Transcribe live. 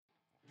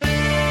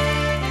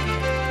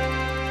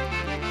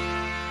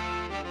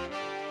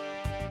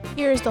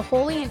Here is the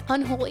holy and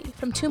unholy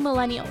from two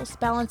millennials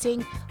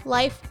balancing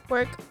life,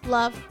 work,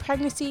 love,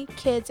 pregnancy,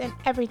 kids, and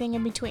everything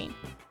in between.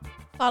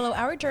 Follow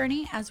our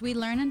journey as we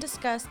learn and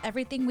discuss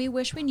everything we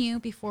wish we knew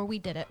before we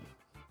did it.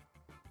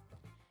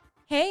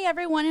 Hey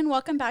everyone, and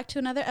welcome back to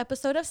another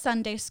episode of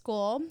Sunday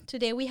School.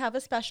 Today we have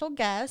a special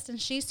guest, and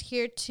she's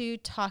here to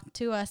talk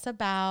to us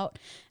about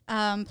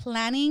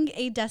planning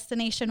a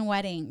destination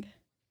wedding.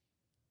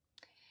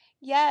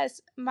 Yes,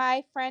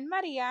 my friend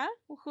Maria,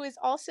 who is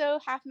also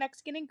half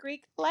Mexican and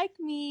Greek like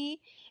me,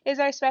 is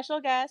our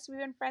special guest. We've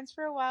been friends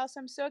for a while,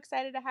 so I'm so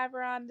excited to have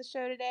her on the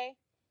show today.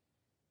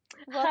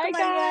 Welcome,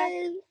 Hi,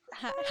 Maria.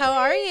 guys. How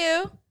are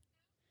you?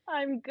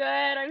 I'm good.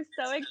 I'm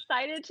so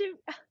excited to.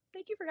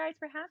 Thank you guys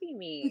for having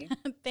me.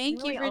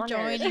 Thank you really for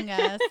honored. joining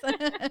us.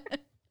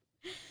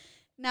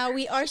 Now,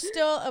 we are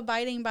still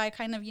abiding by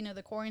kind of,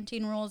 the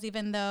quarantine rules,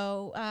 even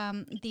though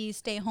the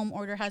stay-at-home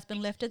order has been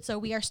lifted. So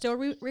we are still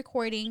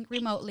recording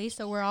remotely,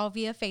 so we're all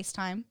via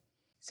FaceTime.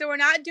 So we're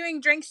not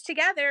doing drinks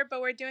together,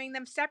 but we're doing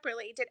them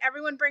separately. Did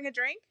everyone bring a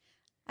drink?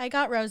 I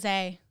got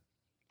rosé.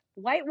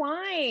 White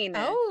wine.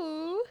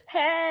 Oh.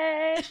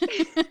 Hey.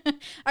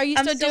 Are you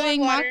still doing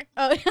water?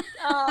 Oh.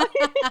 Oh.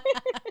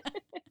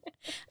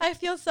 I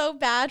feel so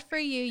bad for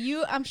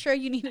you. I'm sure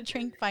you need a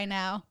drink by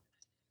now.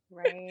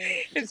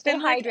 Right. It's Stay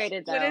been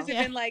hydrated, though. What has it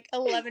been like?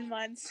 11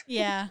 months.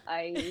 Yeah.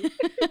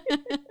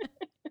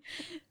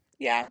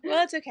 Yeah.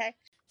 Well, it's okay.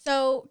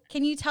 So,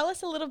 can you tell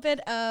us a little bit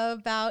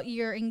about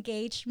your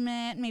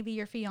engagement, maybe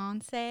your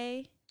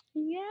fiance?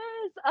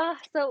 Yes.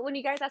 So when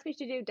you guys asked me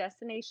to do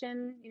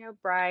destination,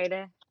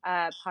 bride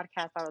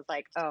podcast, I was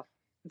like, oh,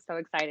 I'm so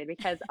excited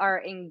because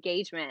our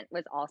engagement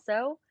was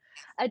also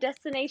a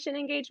destination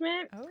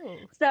engagement. Oh.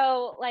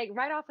 So like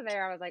right off of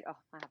there, I was like, oh,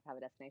 I have to have a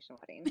destination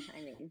wedding.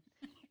 I mean,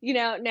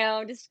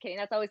 no, just kidding.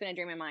 That's always been a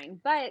dream of mine.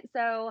 But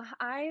so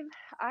I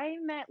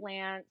met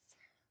Lance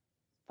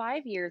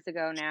 5 years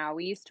ago now.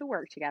 We used to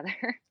work together.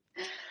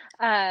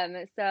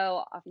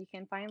 So you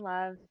can find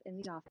love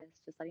in the office,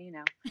 just letting you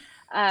know.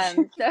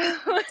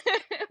 So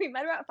we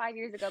met about 5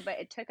 years ago, but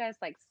it took us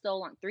like so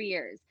long, 3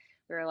 years.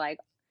 We were like,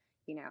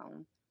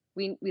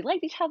 we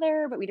liked each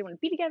other, but we didn't want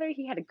to be together.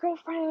 He had a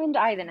girlfriend.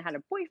 I then had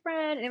a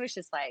boyfriend, and it was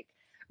just like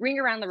ring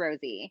around the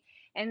rosy.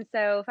 And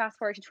so fast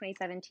forward to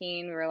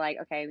 2017, we were like,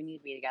 okay, we need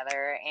to be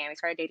together. And we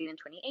started dating in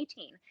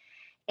 2018.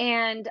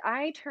 And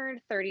I turned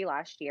 30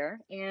 last year,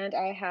 and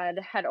I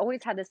had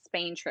always had this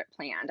Spain trip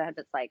planned. I had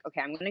this like, okay,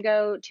 I'm going to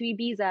go to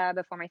Ibiza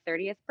before my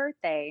 30th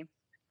birthday.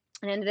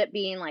 And it ended up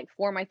being like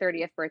for my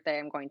 30th birthday,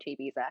 I'm going to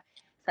Ibiza.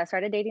 So I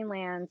started dating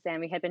Lance, and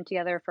we had been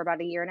together for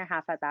about a year and a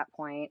half at that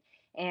point.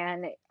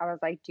 And I was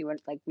like,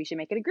 we should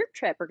make it a group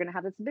trip. We're going to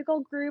have this big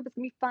old group. It's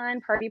going to be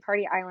fun. Party,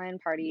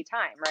 island, party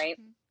time,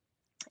 right? Mm-hmm.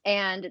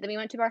 And then we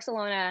went to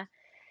Barcelona,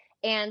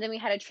 and then we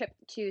had a trip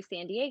to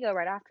San Diego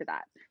right after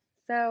that.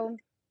 So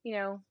we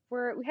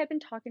had been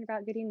talking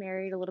about getting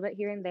married a little bit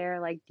here and there.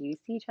 Like, do we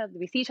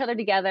see each other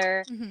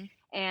together?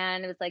 Mm-hmm.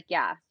 And it was like,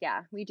 yeah,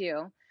 we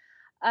do.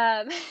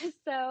 But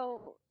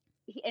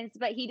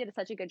he did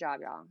such a good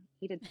job, y'all.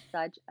 He did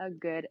such a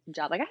good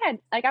job.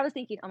 I was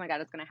thinking, oh my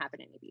God, it's going to happen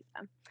in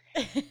Ibiza.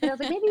 But I was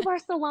like, maybe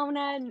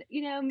Barcelona, and,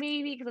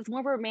 maybe because it's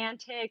more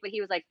romantic. But he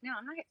was like, no,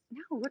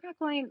 we're not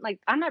going, like,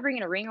 I'm not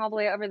bringing a ring all the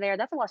way over there.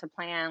 That's a lot to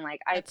plan. Like,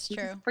 that's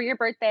true. For your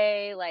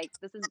birthday, like,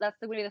 that's going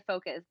to be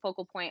the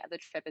focal point of the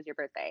trip is your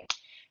birthday.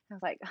 And I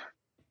was like, oh,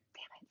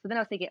 damn it. So then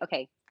I was thinking,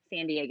 okay,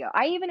 San Diego.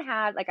 I even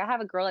had, I have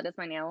a girl that does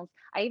my nails.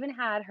 I even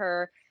had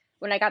her,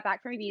 when I got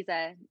back from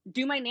Ibiza,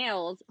 do my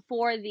nails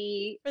for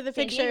the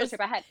San Diego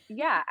trip.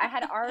 I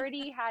had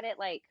already had it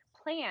like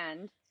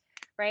planned,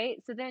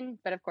 right? So then,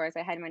 but of course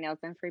I had my nails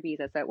done for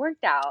Ibiza, so it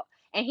worked out.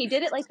 And he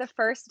did it like the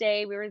first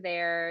day we were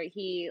there.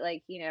 He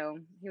he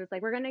was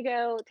like, we're gonna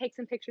go take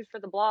some pictures for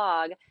the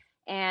blog,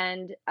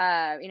 and we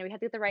had to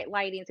get the right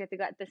lighting, so we have to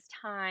go at this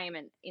time,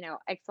 and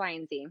X, Y,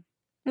 and Z.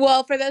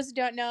 Well, for those who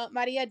don't know,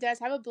 Maria does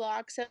have a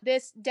blog, so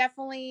this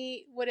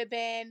definitely would have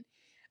been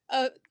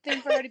a thing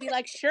for her to be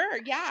like, sure,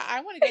 yeah, I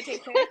want to go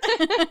take pictures.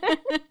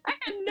 I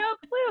had no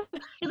clue.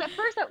 Because at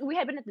first we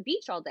had been at the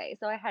beach all day,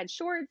 so I had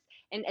shorts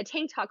and a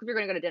tank top because we were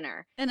going to go to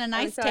dinner. And a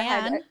nice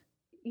tan.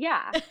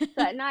 So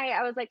at night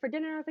I was like, for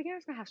dinner, I was like, I'm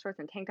just going to have shorts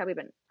and tank top. We've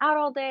been out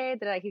all day.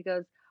 He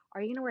goes,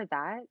 are you going to wear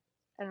that?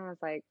 And I was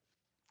like,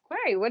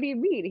 why? What do you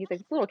mean? He's like,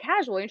 it's a little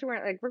casual. You should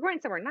wear, like, we're going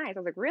somewhere nice. I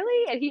was like,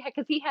 really? And he had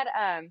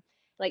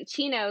like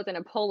chinos and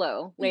a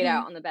polo laid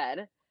out on the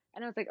bed.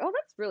 And I was like, oh,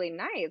 that's really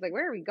nice. Like,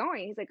 where are we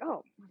going? He's like,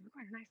 oh, we're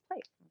going to a nice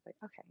place. I was like,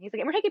 okay. He's like,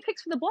 and we're taking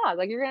pics for the blog.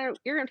 Like, you're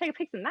gonna take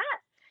pics in that?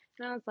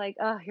 And I was like,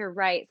 oh, you're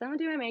right. So I'm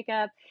gonna do my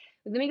makeup.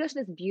 Then we go to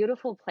this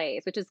beautiful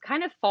place, which is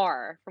kind of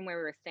far from where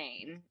we were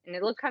staying. And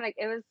it looked kind of like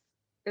it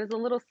was a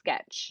little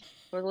sketch.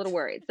 I was a little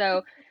worried.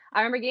 So I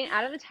remember getting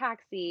out of the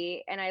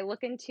taxi, and I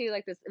look into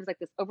like this. It was like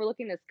this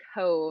overlooking this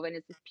cove, and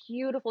it's this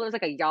beautiful. There's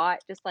like a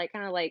yacht, just like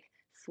kind of like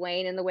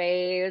swaying in the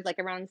waves, like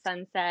around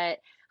sunset.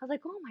 I was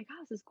like, oh my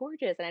gosh, this is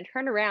gorgeous. And I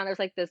turned around, there's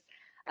like this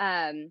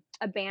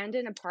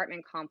abandoned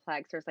apartment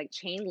complex. There's like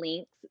chain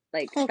links,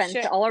 like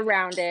fenced all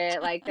around it.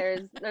 Like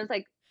there's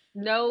like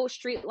no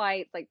street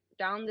lights, like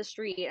down the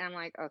street, and I'm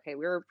like, okay,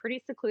 we were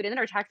pretty secluded. And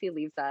our taxi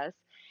leaves us.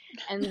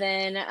 And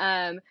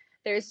then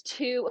there's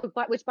two,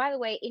 which by the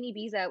way, in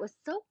Ibiza, it was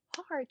so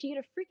hard to get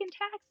a freaking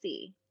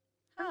taxi.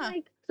 I'm Huh.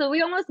 like, so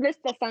we almost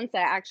missed the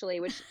sunset actually,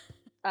 which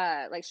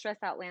like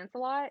stressed out Lance a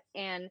lot.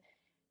 And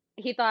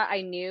he thought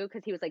I knew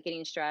because he was like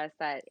getting stressed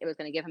that it was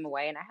going to give him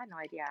away, and I had no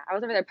idea. I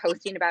was over there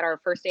posting about our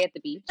first day at the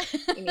beach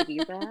in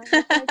Ibiza. I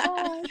was like,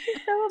 oh, this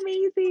is so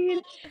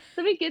amazing.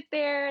 So we get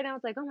there, and I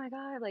was like, oh my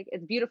God, like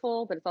it's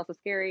beautiful, but it's also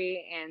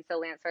scary. And so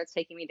Lance starts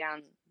taking me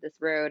down this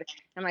road.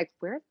 And I'm like,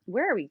 where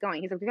are we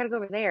going? He's like, we got to go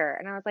over there.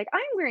 And I was like,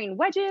 I'm wearing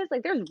wedges.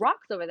 Like there's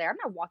rocks over there. I'm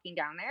not walking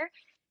down there.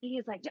 And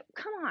he's like,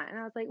 come on. And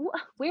I was like,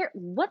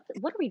 what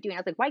are we doing? I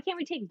was like, why can't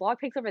we take vlog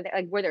pics over there?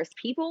 Like where there's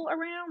people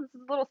around? This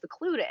is a little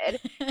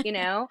secluded, you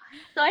know?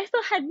 So I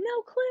still had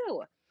no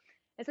clue.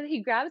 And so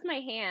he grabs my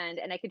hand,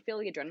 and I could feel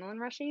the adrenaline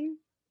rushing.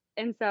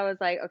 And so I was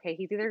like, okay,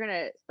 he's either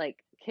gonna like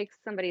kick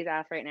somebody's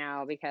ass right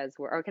now because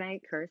or can I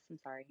curse? I'm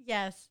sorry.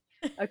 Yes.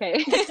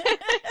 Okay.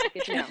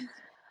 Good to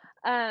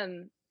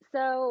know.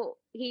 So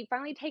he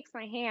finally takes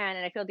my hand,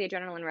 and I feel the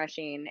adrenaline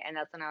rushing, and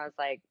that's when I was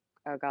like,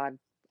 oh God,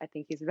 I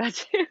think he's about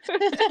to.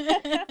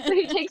 So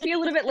he takes me a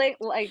little bit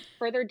like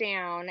further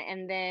down,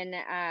 and then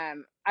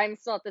I'm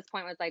still at this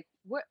point was like,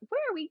 where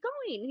are we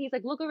going? And he's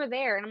like, look over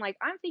there. And I'm like,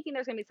 I'm thinking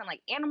there's gonna be some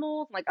like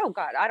animals. I'm like, oh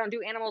God, I don't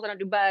do animals, I don't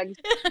do bugs.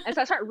 And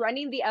so I start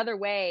running the other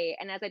way,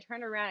 and as I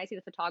turn around, I see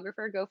the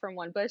photographer go from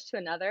one bush to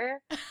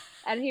another.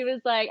 And he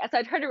was like, so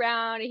I turned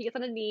around, and he gets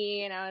on a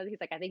knee, and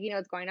he's like, I think you know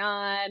what's going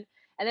on.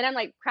 And then I'm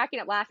like cracking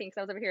up laughing because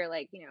I was over here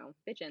like,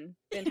 bitching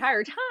the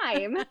entire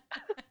time.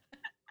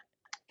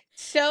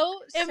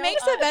 It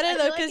makes it better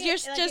though because you're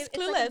like just it's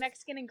clueless. like a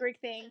Mexican and Greek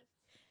thing.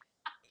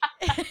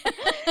 Yes,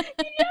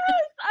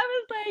 I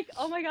was like,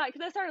 oh my God,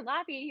 because I started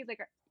laughing. He's like,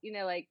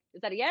 like,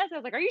 is that a yes? I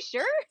was like, are you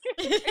sure?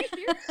 Are you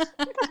sure?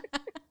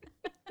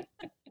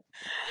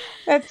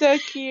 That's so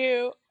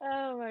cute.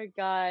 Oh my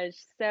gosh.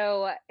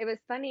 So it was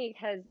funny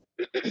because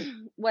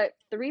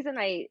the reason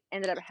I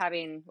ended up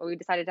we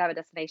decided to have a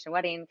destination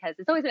wedding, because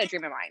it's always been a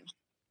dream of mine.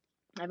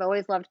 I've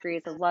always loved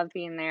Greece. I've loved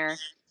being there.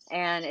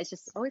 And it's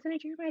just always been a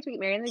dream of mine to get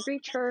married in the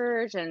Greek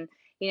church, and,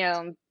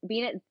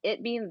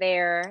 being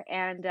there.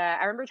 And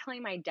I remember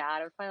telling my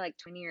dad, I was probably like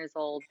 20 years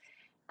old.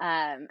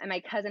 And my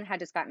cousin had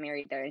just got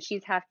married there, and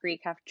she's half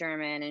Greek, half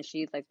German, and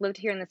she's like lived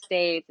here in the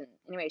States. And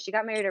anyway, she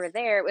got married over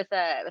there with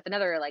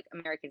another like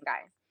American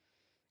guy.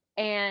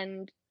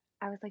 And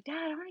I was like, Dad,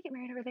 I want to get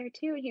married over there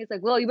too. And he was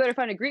like, well, you better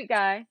find a Greek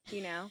guy.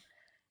 And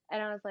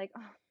I was like,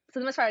 oh. So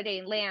then I started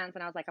dating Lance,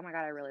 and I was like, oh my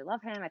God, I really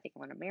love him. I think I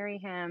want to marry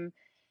him.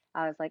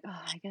 I was like, oh,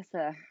 I guess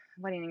a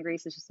wedding in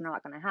Greece is just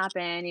not going to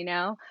happen.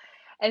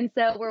 And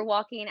so we're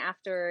walking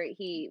after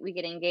we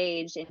get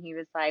engaged, and he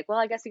was like, well,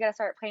 I guess we got to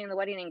start planning the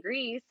wedding in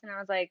Greece. And I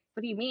was like,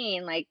 what do you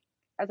mean? Like,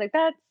 I was like,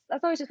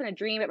 that's always just been a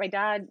dream, but my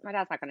dad's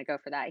not going to go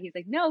for that. He's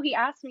like, no, he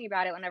asked me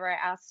about it whenever I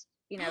asked,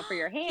 for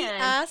your hand. He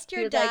asked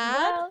your was dad? Like,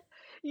 well,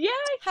 yeah,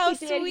 How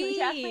he did. He went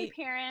to ask my sweet.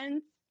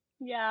 parents.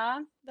 Yeah.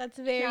 That's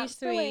very Snaps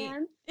for sweet.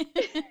 Lance.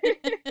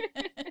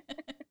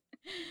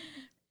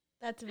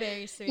 That's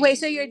very sweet. Wait,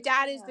 so your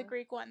dad is the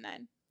Greek one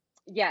then?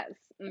 Yes.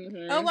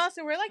 Mm-hmm. Oh, well,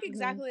 so we're like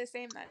exactly the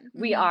same then.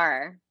 We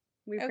are.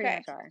 We pretty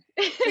much are.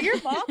 But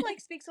your mom like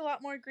speaks a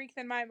lot more Greek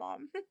than my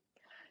mom.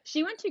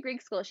 She went to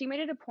Greek school. She made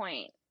it a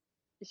point.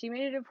 She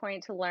made it a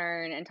point to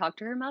learn and talk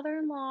to her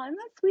mother-in-law. Isn't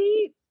that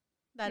sweet?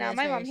 No,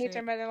 my mom hates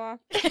her mother-in-law.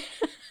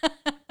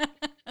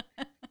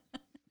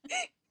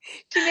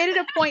 She made it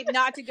a point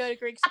not to go to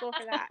Greek school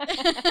for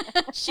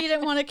that. She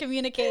didn't want to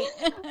communicate.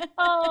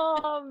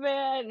 Oh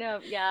man, no,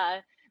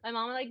 yeah. My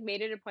mom like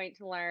made it a point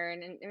to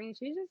learn, and I mean,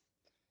 she's just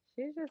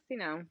she's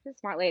a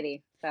smart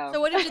lady. So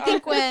what did you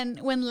think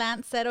when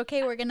Lance said,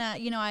 "Okay, we're gonna,"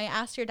 I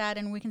asked your dad,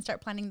 and we can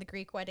start planning the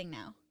Greek wedding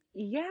now?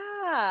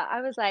 Yeah,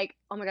 I was like,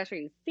 oh my gosh, are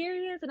you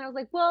serious? And I was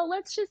like, well,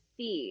 let's just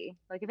see,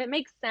 like, if it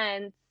makes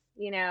sense,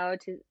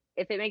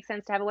 if it makes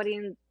sense to have a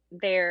wedding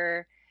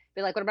there.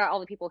 Be like, what about all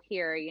the people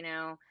here?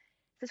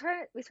 So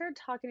we started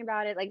talking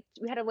about it. Like,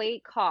 we had to weigh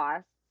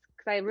costs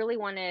because I really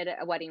wanted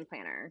a wedding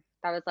planner.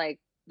 That was like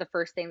the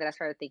first thing that I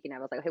started thinking of.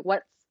 I was like, okay,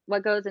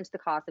 what goes into the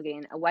cost of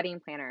getting a wedding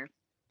planner?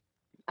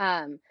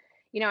 I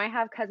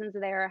have cousins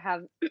there. I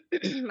have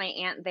my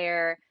aunt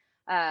there,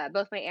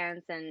 both my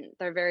aunts, and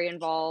they're very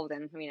involved,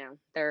 and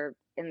they're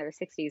in their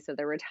 60s, so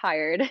they're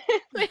retired.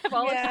 They have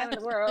all the time in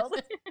the world.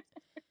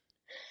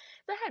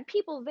 So I had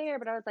people there,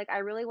 but I was like, I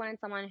really wanted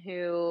someone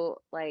who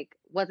like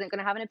wasn't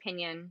gonna have an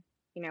opinion,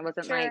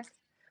 wasn't like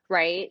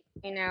right,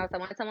 so I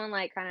wanted someone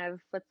like kind of,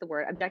 what's the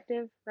word,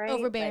 objective, right?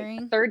 Overbearing.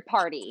 Like a third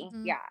party.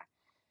 Mm-hmm. Yeah,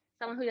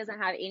 someone who doesn't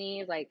have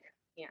any like,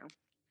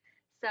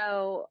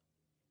 so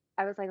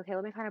I was like, okay,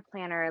 let me find a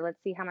planner.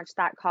 Let's see how much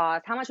that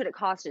costs. How much would it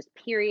cost, just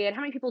period? How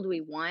many people do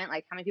we want?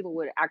 Like, how many people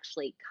would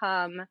actually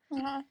come?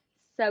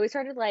 So we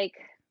started like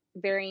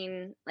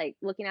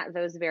looking at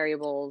those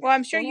variables. Well,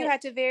 I'm sure you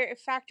had to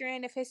factor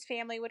in if his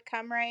family would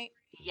come, right?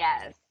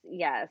 Yes.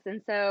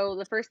 And so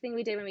the first thing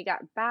we did when we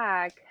got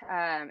back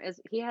is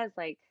he has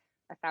like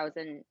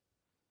 1,000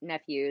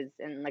 nephews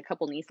and like a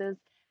couple nieces.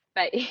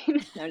 But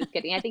no, just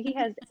kidding. I think he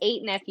has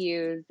 8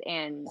 nephews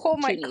and Oh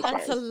my 2 That's a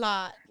nieces. gosh.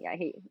 lot.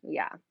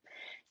 Yeah.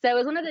 So it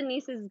was one of the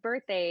nieces'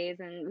 birthdays,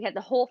 and we had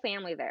the whole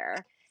family there.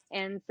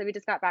 And so we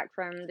just got back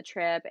from the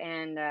trip,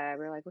 and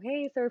we were like, well,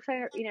 hey, so we're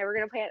planning, we're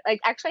gonna plan. Like,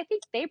 actually, I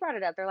think they brought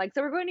it up. They're like,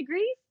 so we're going to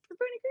Greece. We're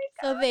going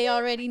to So they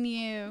already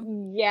knew.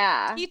 Greece.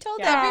 Yeah, He told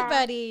yeah, Aw.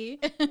 everybody.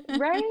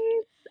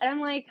 right. And I'm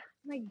like,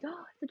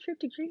 oh, it's a trip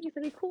to Greece.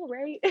 That'd be cool,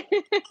 right?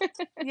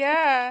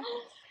 Yeah.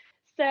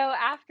 So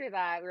after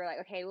that, we were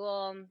like, okay,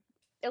 well,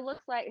 it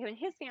looks like in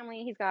his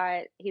family,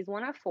 he's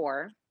one of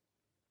 4.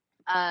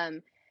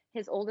 Um,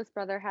 his oldest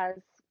brother has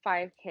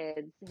 5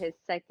 kids. His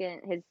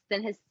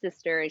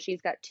sister, and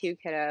she's got 2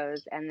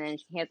 kiddos, and then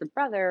he has a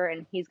brother,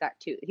 and he's got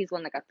 2. He's the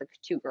one that got the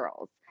 2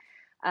 girls.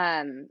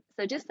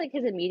 So just like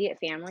his immediate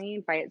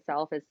family by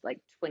itself is like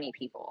 20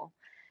 people.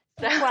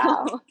 So,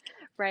 Wow.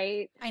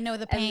 right, I know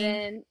the and pain.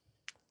 then,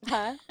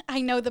 huh?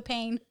 I know the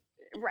pain.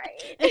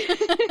 Right,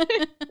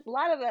 a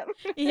lot of them.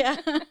 Yeah.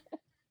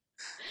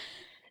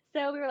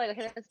 So we were like,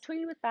 okay, let's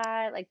tweet with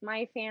that, like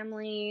my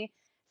family.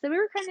 So we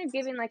were kind of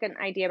giving like an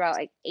idea about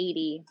like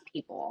 80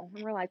 people.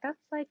 And we're like, that's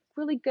like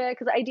really good.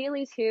 Because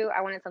ideally, too,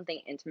 I wanted something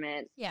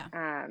intimate. Yeah.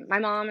 My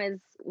mom is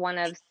one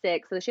of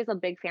 6, so she has a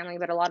big family,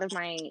 but a lot of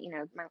I'm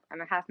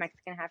a half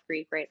Mexican, half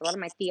Greek, right? A lot of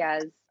my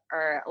tias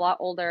are a lot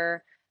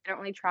older. I don't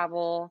really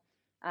travel.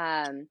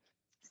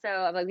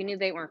 So like we knew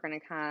they weren't going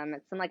to come.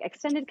 It's some like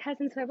extended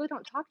cousins who I really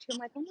don't talk to. I'm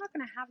like, I'm not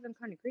going to have them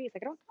come to Greece.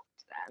 Like I don't talk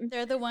to them.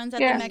 They're the ones at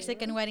the Yeah.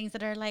 Mexican weddings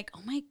that are like,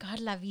 oh my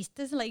God, La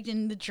Vista's like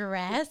in the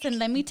dress. And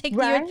let me take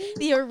Right?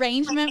 the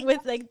arrangement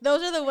with like,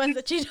 those are the ones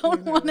that you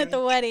don't want at Hmm.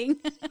 the wedding.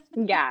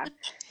 Yeah.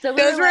 So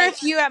we were Those were a like,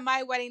 few at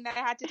my wedding that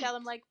I had to tell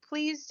them, like,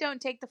 please don't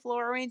take the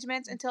floor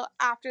arrangements until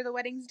after the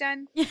wedding's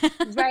done. Yeah.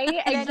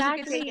 right, Then you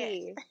can take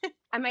it. exactly.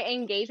 At my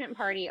engagement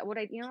party, you know what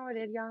I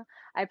did, y'all?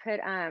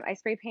 I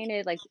spray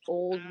painted like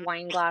old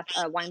wine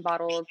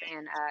bottles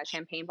and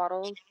champagne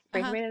bottles.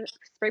 Uh-huh.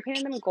 Spray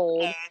painted them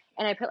gold,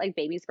 and I put like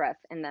baby's breath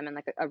in them and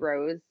like a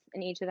rose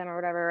in each of them or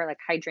whatever, like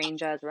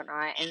hydrangeas or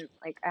whatnot. And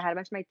like I had a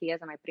bunch of my tias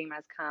and my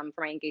primas come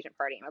for my engagement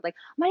party, and I was like,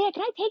 Maria,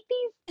 can I take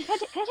these? Can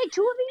I take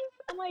 2 of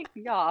these? I'm like,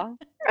 y'all,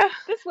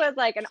 this was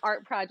like an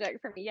art project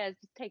for me. Yes,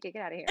 just take it,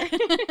 get out of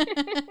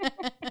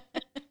here.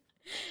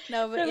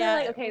 No, So but we were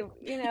like, yeah. okay,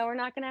 we're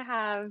not gonna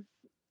have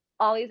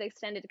all these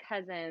extended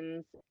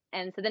cousins.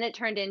 And so then it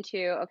turned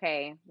into,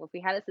 okay, well, if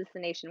we have this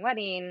destination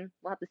wedding,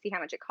 we'll have to see how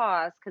much it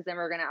costs, because then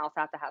we're gonna also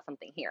have to have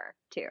something here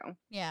too.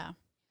 Yeah.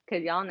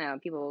 Because y'all know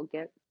people will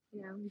get,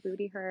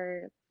 booty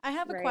hurt, I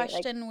have a right? Like,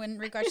 question when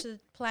regards to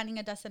planning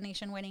a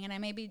destination wedding, and I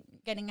may be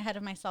getting ahead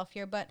of myself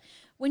here, but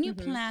when you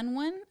hmm plan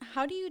one,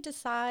 how do you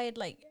decide,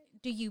 like,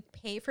 do you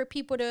pay for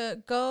people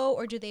to go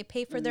or do they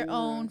pay for their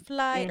own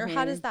flight or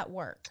how mm-hmm. does that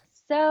work?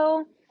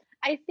 So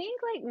I think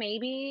like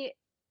maybe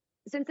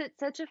since it's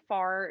such a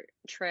far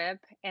trip,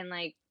 and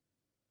like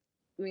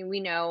we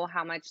know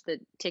how much the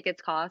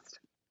tickets cost.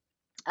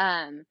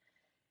 Um,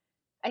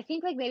 I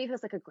think like maybe if it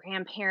was like a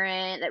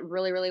grandparent that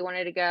really, really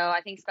wanted to go,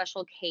 I think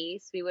special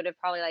case, we would have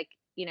probably like,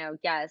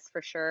 yes,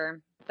 for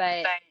sure.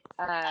 But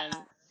um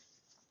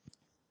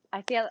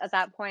I feel at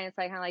that point it's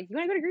like kind of like, you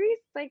want to go to Greece?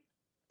 Like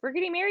we're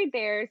getting married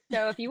there.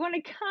 So if you want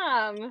to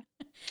come, you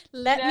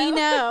Let me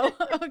know,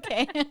 know.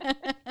 Okay.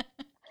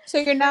 So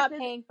you're not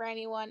versus paying for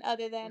anyone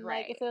other than,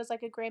 like, if right. it was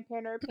like a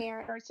grandparent or a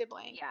parent or a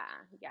sibling. Yeah,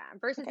 yeah.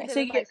 Versus Okay. if it So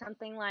was you like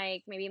something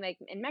like maybe like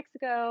in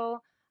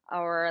Mexico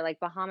or like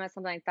Bahamas,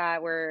 something like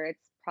that, where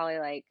it's probably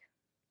like,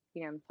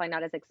 probably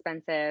not as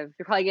expensive.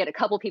 You probably get a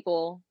couple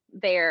people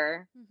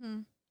there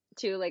Hmm.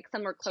 to like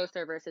somewhere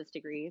closer versus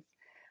degrees.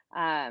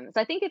 So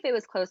I think if it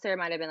was closer, it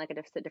might have been like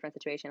a different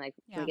situation. Like,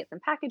 can we Yeah. get some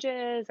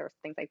packages or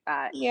things like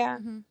that? yeah.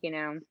 Hmm. You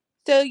know.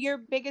 So your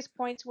biggest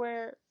points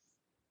were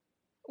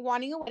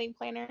wanting a wedding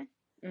planner,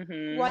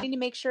 Mhm. wanting to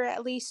make sure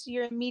at least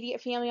your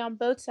immediate family on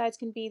both sides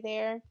can be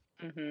there.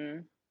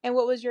 Mhm. And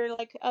what was your,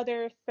 like,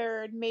 other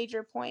third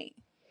major point?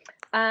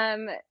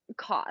 Um,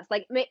 Cost,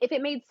 like if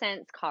it made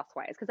sense cost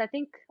wise, because I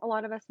think a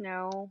lot of us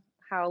know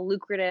how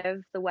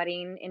lucrative the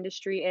wedding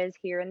industry is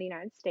here in the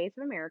United States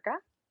of America.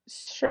 They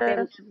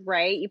Sure.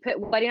 right, you put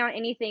wedding on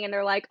anything, and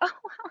they're like, oh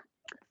wow,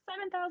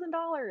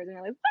 $7,000, and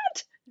you're like,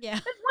 what? Yeah.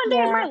 That's one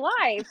day of Yeah. my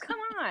life. Come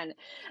on.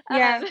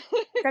 Yeah.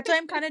 Um, That's why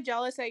I'm kind of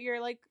jealous that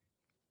you're, like,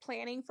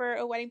 planning for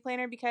a wedding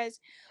planner, because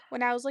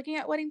when I was looking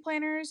at wedding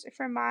planners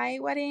for my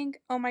wedding,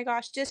 oh my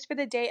gosh, just for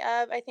the day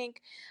of, I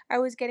think I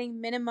was getting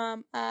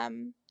minimum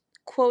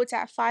quotes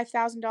at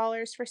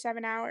 $5,000 for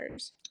 7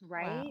 hours.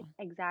 right, Wow.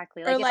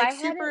 exactly. Or Like if like I had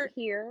it super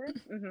here,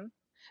 mhm,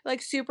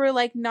 like super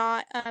like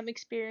not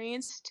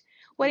experienced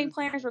wedding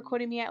planners were mhm,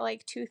 quoting me at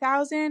like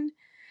 2,000,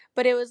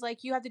 but it was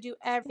like you have to do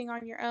everything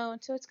on your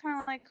own. So it's kind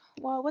of like,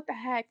 well, what the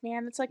heck,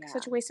 man? It's like yeah,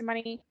 such a waste of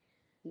money.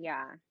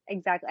 yeah,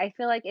 exactly. I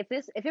feel like if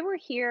it were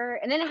here,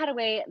 and then it had a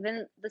way,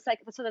 then the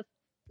second, so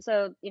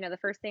the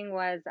first thing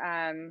was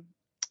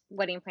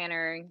wedding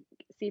planner,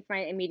 see if my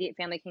immediate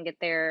family can get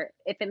there,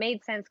 if it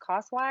made sense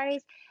cost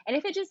wise, and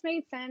if it just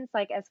made sense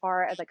like as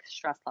far as like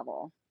stress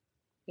level,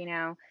 you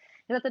know.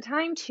 Because at the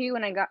time too,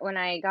 when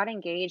I got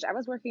engaged, I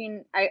was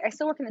working. I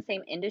still work in the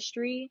same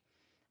industry,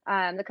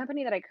 The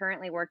company that I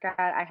currently work at,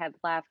 I had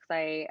left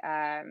because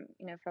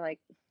for like,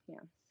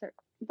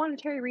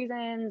 monetary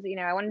reasons,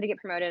 I wanted to get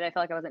promoted. I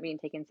felt like I wasn't being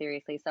taken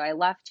seriously. So I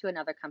left to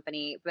another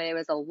company, but it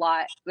was a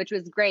lot, which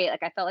was great.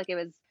 Like I felt like it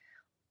was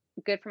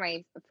good for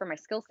my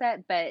skill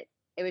set, but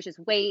it was just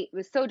it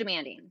was so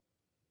demanding.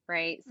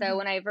 Right. So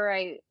whenever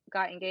I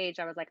got engaged,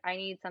 I was like, I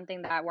need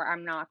something where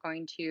I'm not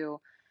going to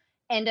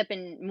end up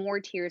in more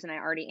tears than I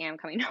already am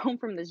coming home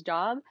from this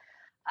job.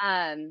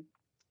 Um,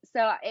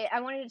 I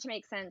wanted it to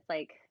make sense,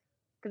 like,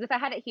 because if I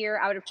had it here,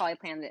 I would have probably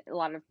planned a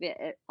lot of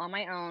it on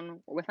my own,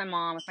 or with my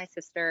mom, with my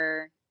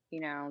sister,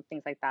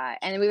 things like that.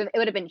 And it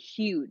would have been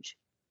huge,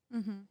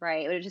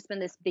 right? It would have just been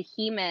this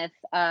behemoth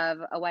of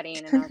a wedding.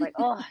 And I was like,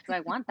 oh, do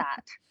I want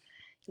that?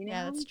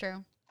 Yeah, that's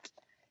true.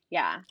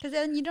 Yeah. Because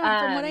then you don't,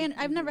 from what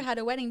I've never Mhm. had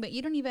a wedding, but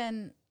you don't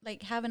even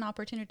like have an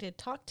opportunity to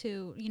talk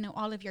to,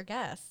 all of your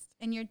guests.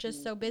 And you're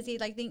just so busy.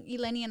 Like,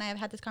 Eleni and I have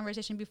had this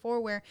conversation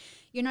before where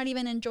you're not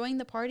even enjoying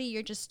the party.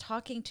 You're just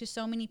talking to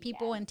so many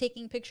people and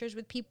taking pictures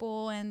with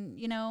people. And,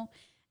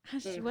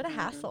 what a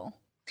hassle.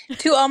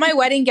 To all my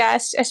wedding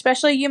guests,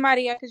 especially you,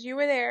 Maria, because you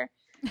were there,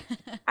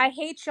 I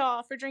hate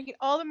y'all for drinking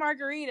all the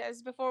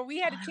margaritas before we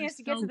had a Oh, it was chance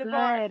to get so to the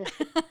bar. good.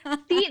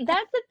 See,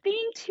 that's the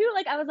thing too.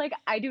 Like I was like,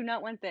 I do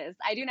not want this.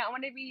 I do not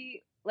want to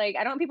be like,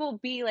 I don't want people to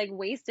be like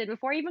wasted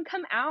before I even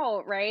come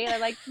out, right? They're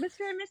like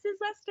Mr. and Mrs.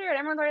 Lester, and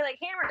everyone's already like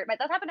hammered. But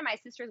that happened to my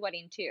sister's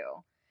wedding too.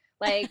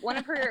 Like one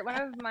of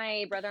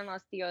my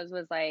brother-in-law's tios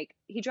was like,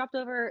 he dropped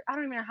over. I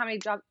don't even know how many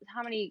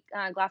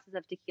glasses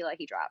of tequila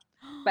he dropped.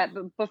 But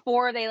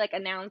before they like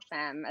announced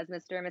them as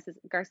Mr. and Mrs.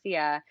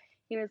 Garcia,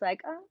 he was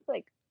like, oh,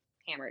 like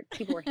hammered.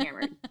 People were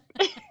hammered.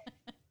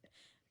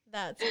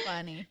 That's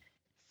funny.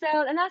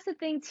 So, and that's the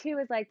thing too,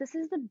 is like, this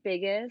is the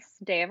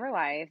biggest day of our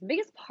life,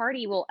 biggest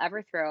party we'll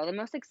ever throw, the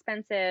most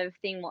expensive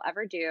thing we'll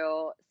ever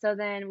do. So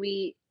then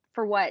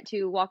for what,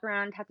 to walk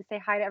around, have to say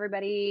hi to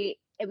everybody,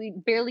 and we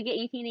barely get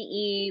anything to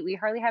eat. We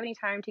hardly have any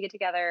time to get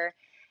together.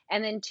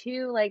 And then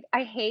two, like,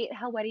 I hate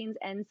how weddings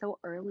end so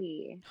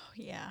early. Oh,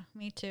 yeah,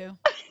 me too.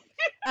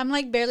 I'm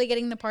like barely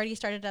getting the party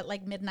started at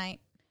like midnight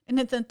and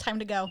it's time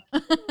to go.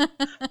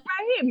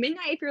 Right?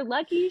 Midnight, if you're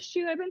lucky.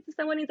 Shoot, I've been to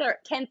some weddings that are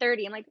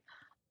 10:30. I'm like,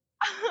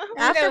 I think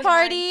that After was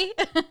mine. party.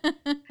 this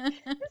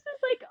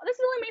is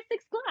only my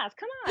sixth glass.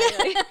 Come on. Yeah.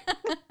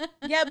 Like,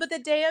 Yeah, but the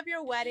day of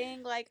your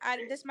wedding, like,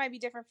 this might be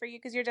different for you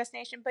because your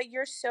destination, but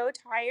you're so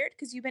tired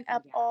because you've been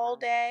up yeah, all all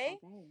day.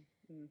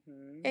 day.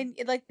 And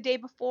like the day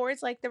before,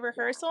 it's like the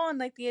rehearsal and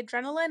like the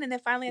adrenaline. And then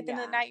finally at the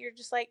end of the Yeah. night, you're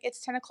just like,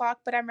 it's 10 o'clock,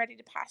 but I'm ready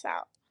to pass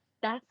out.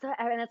 And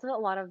that's what a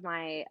lot of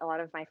my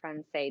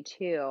friends say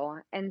too.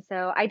 And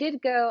so I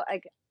did go,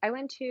 like, I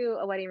went to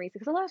a wedding recently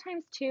because a lot of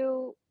times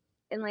too,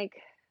 in like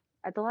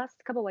at the last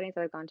couple weddings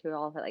that I've gone to,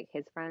 all of like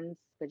his friends,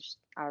 which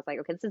I was like,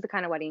 okay, this is the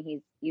kind of wedding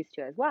he's used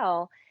to as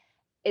well.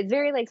 It's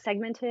very like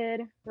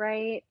segmented,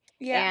 right?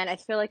 Yeah, And I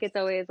feel like it's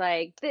always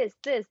like this,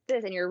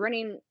 and you're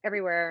running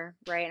everywhere,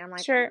 right? And I'm like,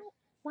 I sure. don't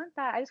want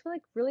that. I just feel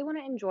like really want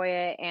to enjoy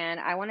it, and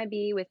I want to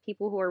be with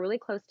people who are really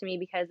close to me,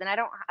 because then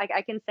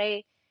I can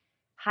say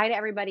hi to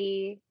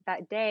everybody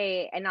that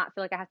day and not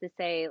feel like I have to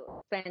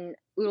spend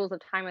oodles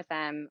of time with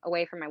them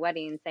away from my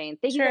wedding, saying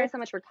thank you Sure. guys so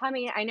much for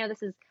coming. I know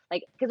this is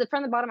like, because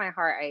from the bottom of my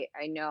heart,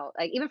 I know,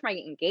 like, even for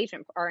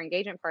our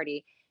engagement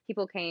party,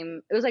 people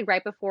came. It was like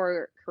right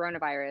before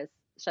coronavirus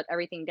shut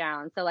everything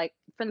down. So like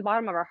from the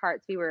bottom of our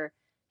hearts, we were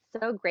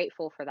so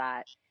grateful for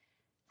that.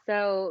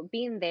 So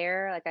being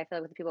there, like, I feel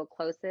like with the people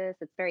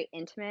closest, it's very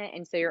intimate,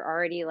 and so you're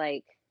already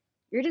like,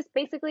 you're just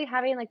basically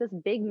having like this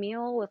big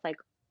meal with like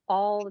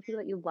all the people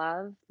that you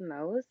love the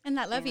most, And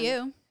that love and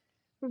you.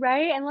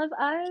 right, and love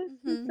us.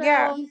 And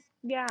Yeah. so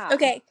yeah.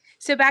 Okay,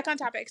 so back on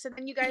topic. So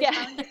then you guys Yeah.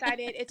 finally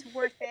decided it's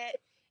worth it.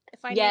 Yes.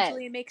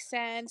 Financially, it makes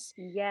sense.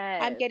 I'm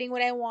Yes. getting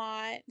what I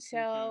want.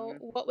 So,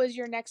 hmm what was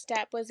your next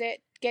step? Was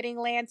it getting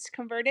Lance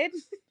converted?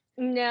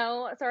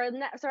 No,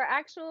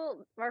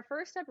 our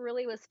first step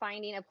really was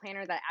finding a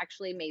planner that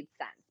actually made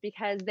sense,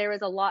 because there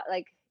was a lot,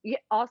 like,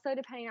 also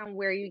depending on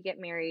where you get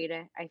married.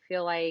 I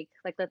feel like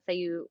let's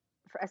say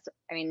for us,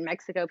 I mean,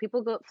 Mexico,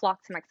 people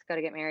flock to Mexico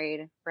to get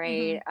married,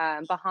 right?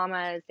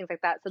 Bahamas, things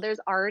like that. So there's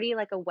already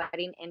like a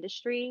wedding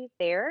industry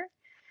there.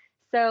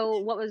 So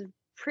what was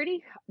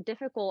pretty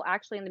difficult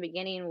actually in the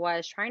beginning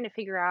was trying to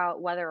figure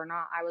out whether or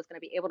not I was going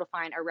to be able to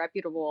find a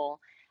reputable,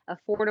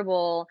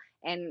 affordable,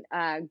 and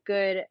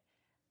good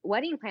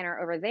wedding planner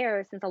over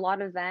there, since a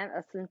lot of them,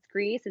 since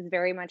Greece is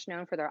very much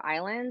known for their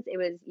islands.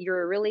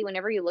 You're really,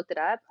 whenever you looked it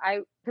up,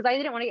 because I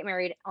didn't want to get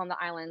married on the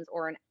islands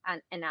or in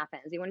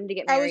Athens. You wanted to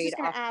get I was married just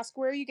gonna off. ask,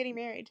 where are you getting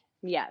married?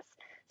 Yes.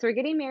 So we're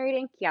getting married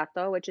in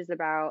Kyoto, which is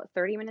about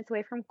 30 minutes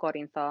away from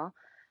Corinto.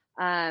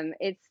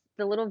 It's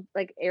the little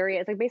like area.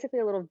 It's like basically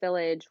a little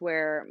village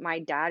where my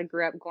dad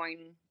grew up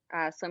going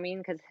swimming,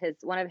 because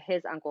one of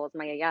his uncles,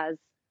 my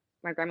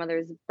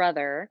grandmother's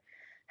brother,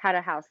 had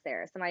a house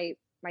there. So my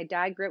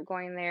dad grew up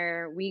going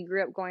there. We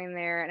grew up going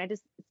there, and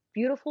it's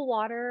beautiful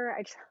water.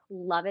 I just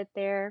love it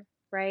there,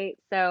 right?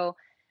 So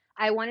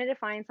I wanted to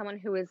find someone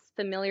who was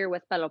familiar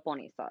with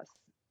Peloponnesos.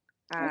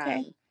 Okay.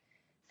 Um,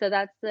 So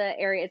that's the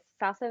area. It's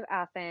south of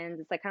Athens.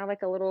 It's like kind of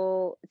like a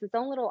little, it's its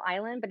own little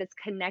island, but it's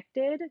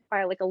connected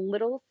by like a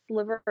little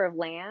sliver of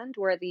land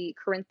where the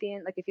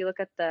Corinthian, like if you look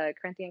at the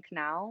Corinthian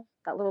Canal,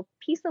 that little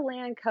piece of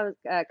land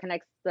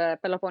connects the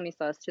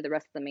Peloponnesos to the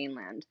rest of the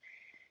mainland.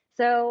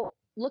 So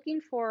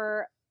looking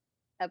for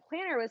a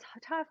planner was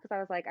tough because I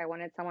was like, I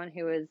wanted someone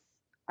who was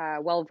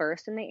well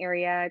versed in the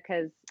area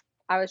because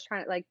I was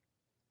trying to like,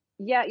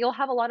 yeah, you'll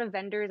have a lot of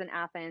vendors in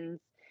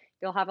Athens.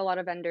 You'll have a lot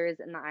of vendors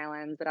in the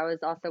islands, but I was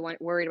also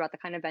worried about the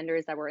kind of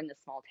vendors that were in the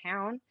small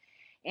town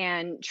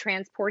and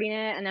transporting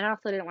it. And then I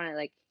also didn't want to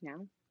like,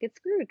 get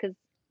screwed because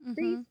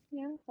Greece,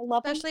 Mm-hmm. I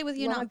love them. Especially with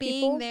you Love my not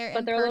being people, there but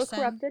in they're a little person.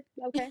 corrupted.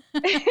 Okay.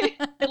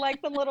 They like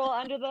some little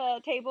under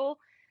the table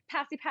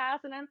passy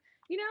pass. And I'm,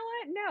 you know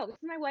what? No, this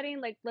is my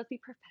wedding. Like, let's be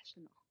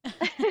professional.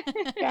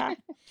 Yeah.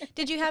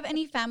 Did you have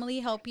any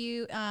family help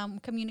you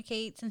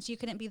communicate since you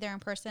couldn't be there in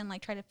person,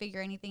 like try to figure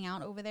anything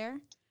out over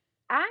there?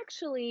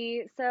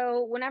 Actually,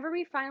 so whenever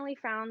we finally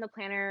found the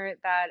planner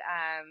that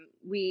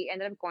we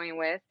ended up going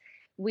with,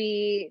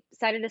 we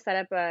decided to set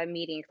up a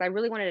meeting because I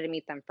really wanted to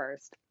meet them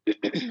first.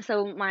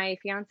 So my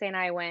fiance and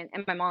I went,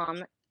 and my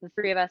mom, the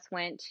three of us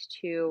went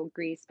to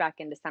Greece back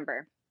in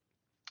December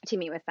to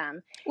meet with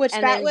them. Which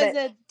And that then, was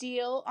but a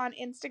deal on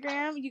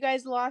Instagram. You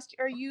guys lost,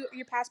 or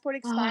your passport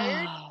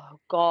expired? oh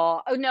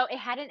god, oh no, it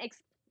hadn't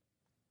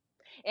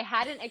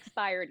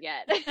expired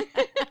yet. I'm still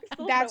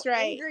so That's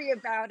right. angry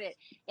about it.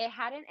 It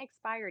hadn't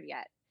expired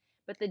yet.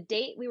 But the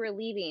date we were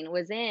leaving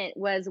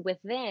was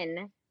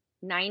within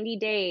 90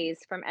 days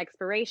from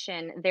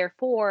expiration.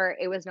 Therefore,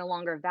 it was no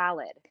longer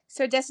valid.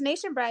 So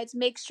destination brides,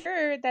 make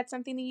sure that's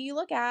something that you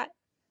look at.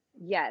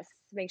 Yes,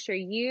 make sure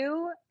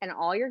you and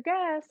all your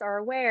guests are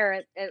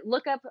aware.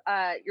 Look up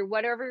your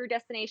whatever your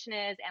destination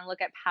is and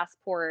look at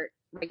passport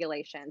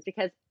regulations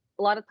because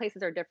a lot of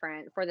places are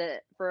different.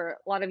 For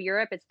a lot of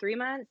Europe, it's 3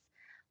 months.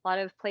 A lot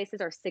of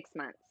places are 6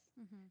 months.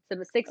 Mm-hmm. So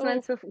the 6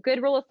 months, Oh,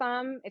 good rule of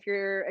thumb, if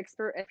your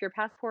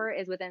passport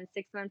is within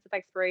 6 months of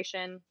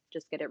expiration,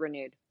 just get it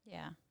renewed.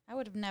 Yeah, I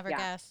would have never Yeah.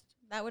 guessed.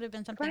 That would have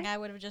been something Right? I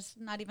would have just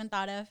not even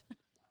thought of.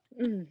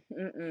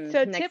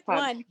 so Next tip pod.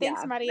 one.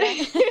 Thanks, Yeah.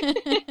 Maria.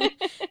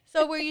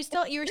 So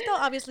you were still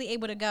obviously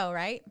able to go,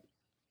 right?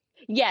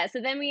 Yeah,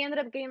 so then we ended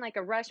up getting like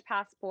a rush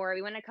passport.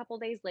 We went a couple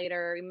days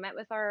later. We met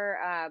with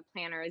our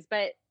planners,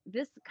 but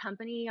this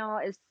company, y'all,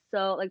 is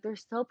so like they're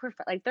so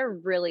perfect. Like they're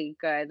really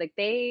good. Like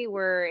they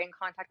were in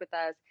contact with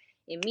us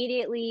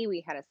immediately.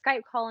 We had a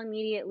Skype call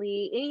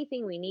immediately.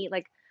 Anything we need,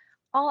 like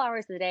all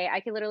hours of the day. I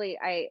could literally,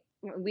 I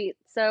we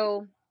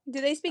so Do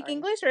they speak sorry.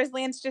 English, or is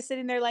Lance just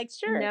sitting there like,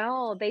 sure?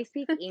 No, they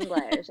speak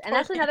English. And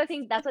that's another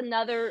thing. That's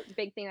another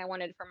big thing I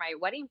wanted for my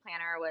wedding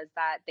planner was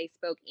that they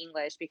spoke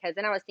English because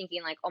then I was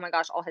thinking like, oh my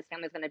gosh, all his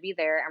family's going to be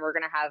there and we're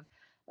going to have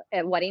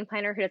a wedding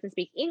planner who doesn't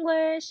speak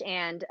English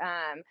and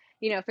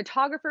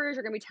photographers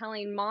are going to be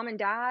telling mom and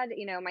dad,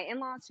 my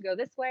in-laws to go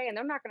this way and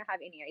they're not going to have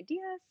any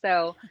idea.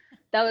 So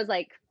that was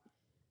like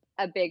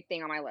a big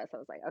thing on my list. I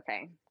was like,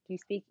 okay, do you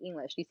speak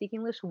English? Do you speak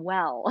English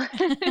well?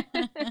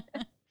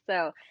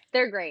 So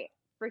they're great.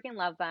 Freaking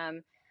love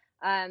them.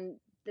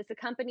 It's a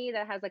company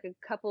that has like a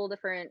couple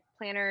different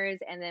planners,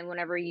 and then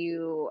whenever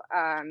you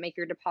make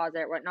your deposit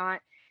or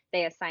whatnot,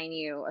 they assign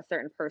you a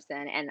certain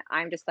person. And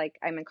I'm just like,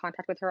 I'm in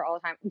contact with her all the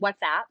time.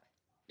 WhatsApp.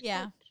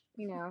 Yeah.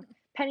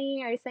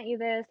 Penny, I sent you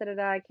this. Da, da,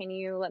 da. Can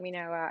you let me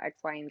know X,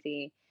 Y, and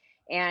Z?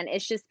 And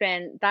it's just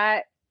been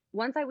that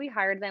once we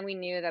hired them, we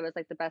knew that was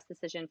like the best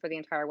decision for the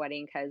entire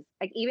wedding because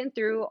like even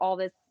through all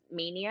this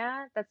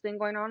mania that's been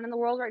going on in the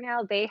world right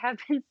now, they have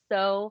been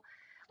so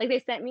like they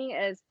sent me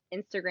a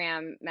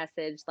Instagram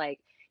message like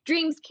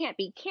dreams can't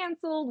be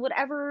canceled,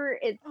 whatever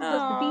it's supposed to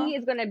Aw. be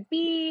is gonna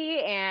be,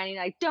 and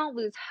like don't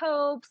lose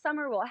hope,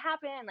 summer will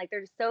happen. Like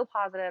they're just so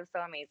positive, so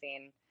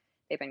amazing.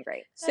 They've been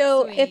great. That's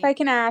So if sweet. I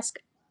can ask,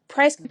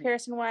 price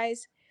comparison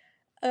wise,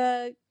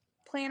 a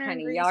planner in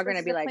Honey, Greece y'all are gonna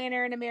versus be a like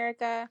planner in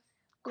America,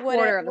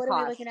 quarter of the what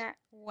are we looking cost. at?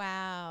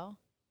 Wow.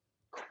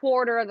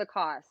 Quarter of the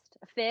cost.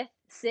 A fifth,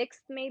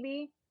 sixth,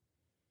 maybe,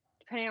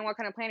 depending on what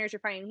kind of planners you're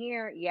finding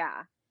here.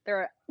 Yeah,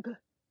 they're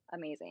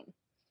amazing.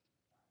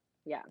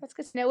 Yeah. That's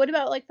good to know. What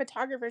about like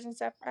photographers and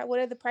stuff? What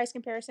are the price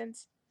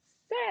comparisons?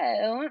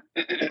 So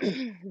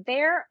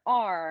there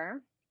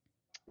are.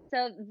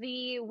 So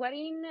the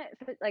wedding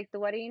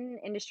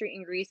industry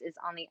in Greece is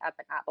on the up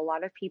and up. A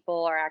lot of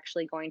people are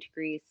actually going to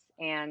Greece,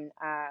 and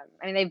I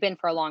mean they've been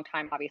for a long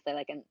time, obviously,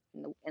 like in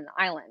the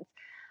islands,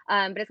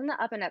 but it's on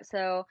the up and up.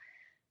 So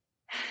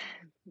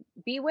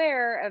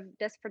beware of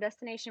for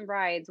destination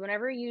brides.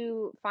 Whenever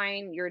you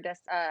find your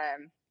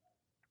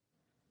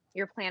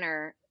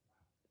planner,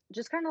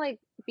 just kind of like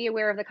be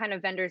aware of the kind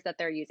of vendors that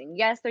they're using.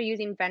 Yes, they're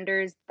using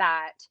vendors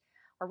that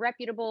are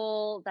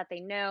reputable, that they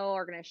know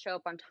are going to show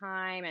up on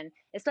time, and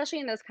especially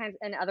in those kinds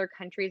in other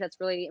countries, that's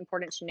really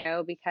important to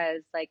know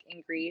because like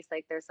in Greece,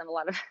 like there's a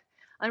lot of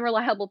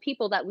unreliable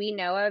people that we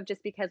know of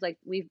just because like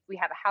we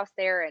have a house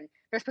there and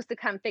they're supposed to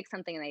come fix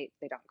something and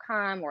they don't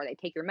come or they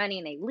take your money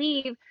and they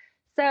leave.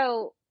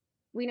 So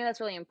we know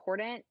that's really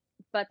important.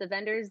 But the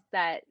vendors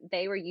that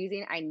they were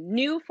using, I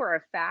knew for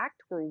a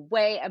fact were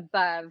way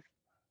above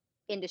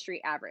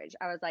industry average.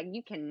 I was like,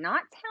 you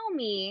cannot tell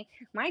me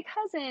my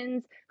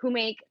cousins who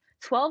make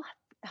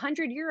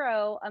 1,200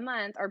 euro a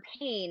month are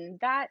paying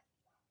that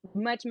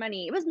much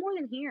money. It was more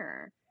than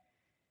here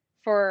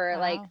for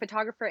like Wow.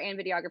 photographer and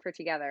videographer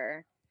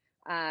together.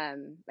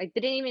 Like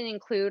they didn't even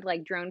include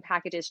like drone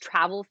packages,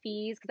 travel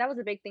fees, because that was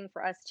a big thing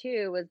for us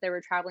too, was they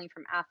were traveling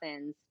from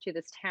Athens to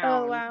this Oh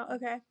town. wow.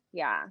 Okay.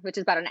 Yeah, which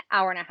is about an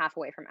hour and a half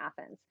away from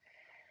Athens.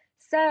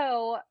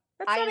 So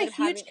That's I not a ended up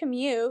having, huge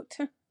commute.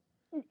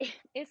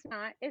 it's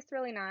not, it's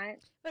really not.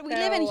 But we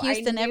live in So I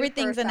Houston. knew for a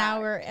Everything's an fact,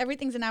 hour.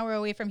 Everything's an hour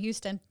away from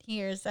Houston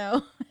here,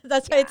 so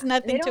that's why it's yeah,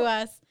 they nothing to don't,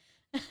 us.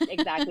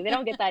 exactly, they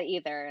don't get that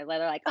either. They're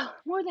like, oh,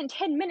 more than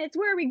 10 minutes,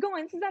 where are we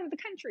going? This is out of the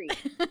country.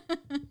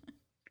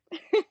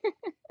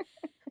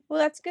 Well,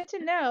 that's good to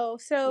know.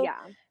 So, Yeah,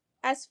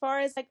 as far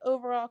as like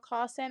overall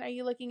cost, then are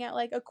you looking at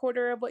like a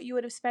quarter of what you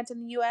would have spent in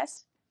the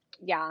U.S.?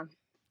 yeah,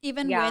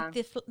 Even with yeah.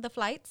 the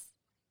flights.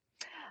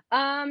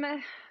 Probably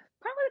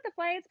with the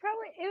flights,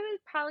 probably it would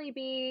probably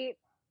be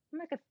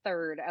like a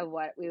third of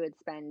what we would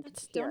spend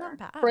That's still not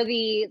here for bad.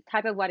 the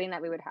type of wedding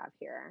that we would have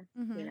here,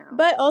 you Mm-hmm. know.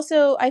 But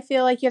also, I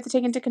feel like you have to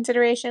take into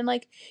consideration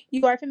like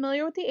you are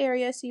familiar with the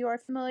area, so you are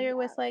familiar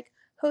with Yes. like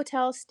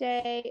hotel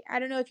stay. I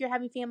don't know if you're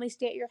having family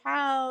stay at your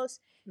house,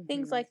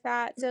 things Hmm. like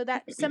that. So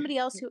that somebody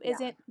else who Yeah,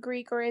 isn't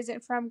Greek or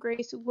isn't from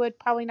Greece would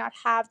probably not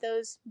have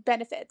those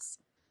benefits.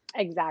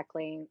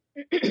 exactly.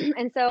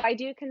 And so I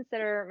do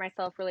consider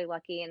myself really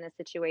lucky in this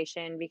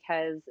situation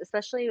because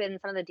especially in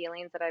some of the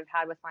dealings that I've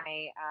had with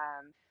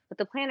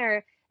the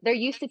planner, they're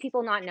used to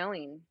people not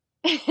knowing.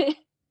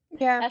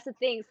 Yeah. That's the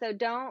thing. So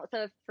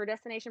for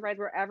destination brides,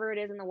 wherever it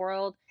is in the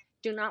world,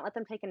 do not let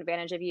them take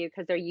advantage of you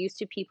because they're used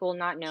to people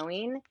not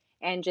knowing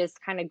and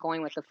just kind of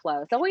going with the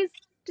flow. So always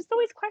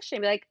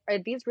question, be like, are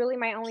these really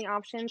my only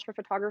options for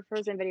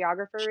photographers and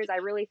videographers? I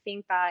really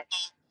think that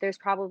there's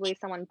probably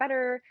someone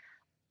better.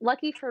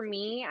 Lucky for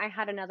me, I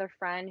had another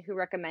friend who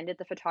recommended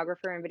the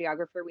photographer and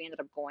videographer we ended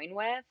up going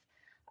with,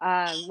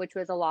 which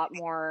was a lot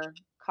more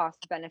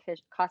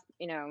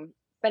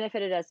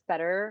benefited us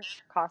better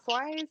cost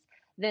wise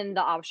than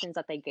the options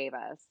that they gave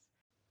us.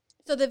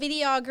 So the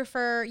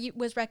videographer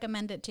was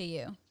recommended to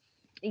you.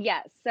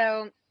 Yes.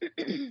 So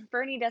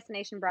for any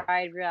destination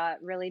bride,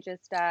 really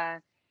just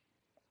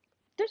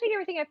don't take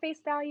everything at face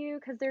value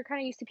because they're kind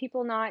of used to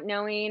people not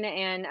knowing,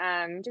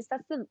 and just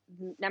that's the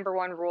number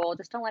one rule.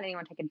 Just don't let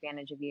anyone take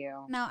advantage of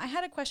you. Now, I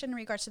had a question in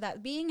regards to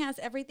that. Being as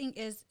everything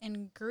is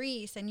in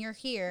Greece and you're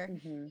here,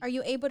 Hmm. are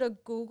you able to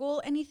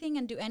Google anything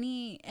and do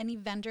any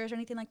vendors or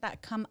anything like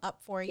that come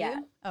up for Yes.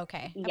 you?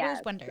 Okay, I've always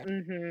Yes. wondered.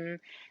 Hmm.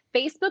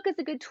 Facebook is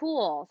a good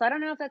tool. So I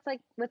don't know if that's like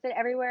with it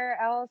everywhere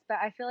else, but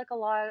I feel like a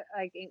lot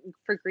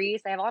for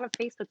Greece, I have a lot of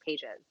Facebook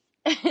pages.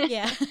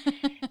 Yeah.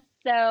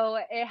 So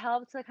it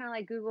helps to kind of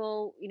like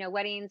Google,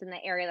 weddings in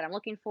the area that I'm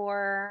looking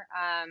for.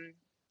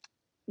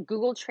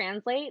 Google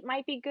Translate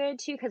might be good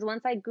too, because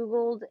once I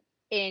Googled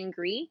in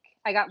Greek,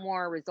 I got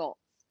more results.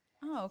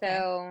 Oh, okay.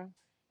 So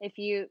if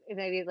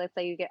maybe let's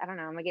say I don't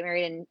know, I'm gonna get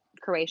married in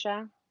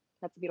Croatia.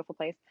 That's a beautiful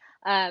place.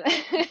 Um,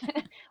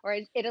 or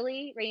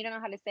Italy, where you don't know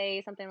how to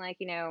say something like,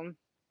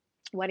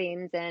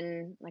 weddings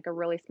in like a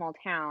really small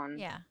town.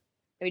 Yeah.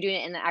 Maybe doing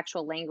it in the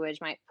actual language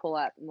might pull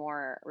up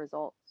more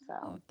results.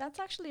 Oh, So, that's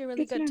actually a really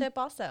Good to good know. tip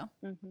also.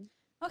 hmm.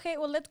 Okay,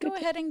 well, let's Good go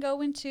to ahead and go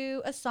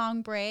into a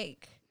song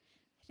break.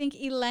 I think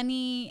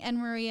Eleni and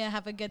Maria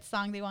have a good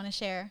song they want to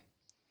share.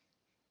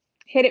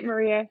 hit it,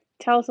 Maria.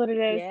 Tell us what it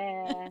is.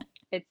 Yeah.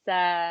 It's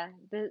the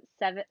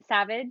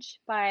Savage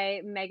by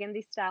Megan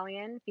Thee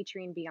Stallion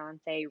featuring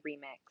Beyonce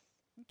remix.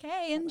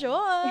 Okay, Hold on.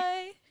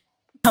 enjoy.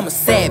 I'm a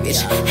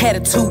savage, Yeah.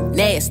 attitude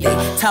nasty.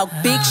 Talk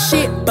big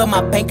shit, but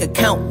my bank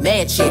account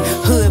match it.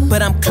 Hood,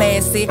 but I'm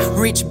classy.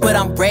 Rich, but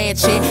I'm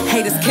ratchet.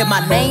 Haters kept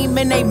my name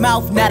in their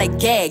mouth, not a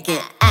gagging.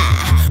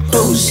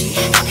 Bougie.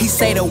 He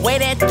say the way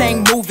that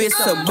thing move, it's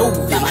a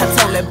movie. I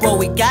told that boy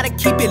we gotta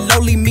keep it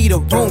lowly, me the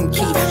room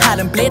key. I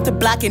done bled the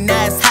block and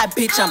now it's hot,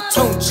 bitch, I'm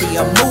Tunchi.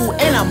 I'm mood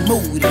and I'm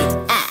moody.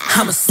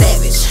 I'm a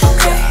savage.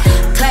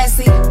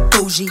 Classy,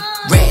 bougie,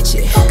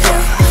 ratchet.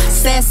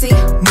 Sassy,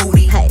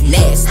 moody,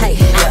 nasty.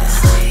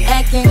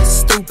 Acting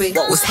stupid,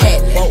 what's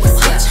happening?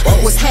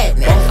 Bitch, what's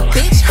happening?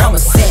 Bitch, I'm a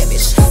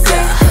savage.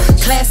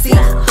 Classy,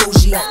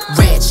 bougie,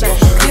 ratchet.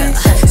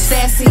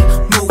 Sassy,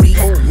 moody,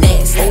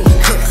 nasty.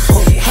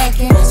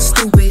 Hacking,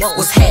 stupid,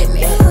 what's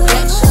happening?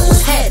 Bitch,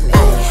 what's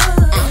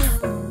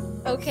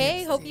happening?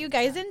 Okay, hope you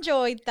guys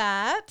enjoyed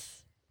that.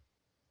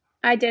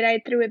 I did.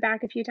 I threw it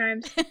back a few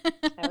times.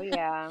 Oh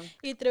yeah.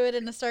 You threw it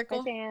in a Hi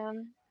circle.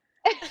 Sam.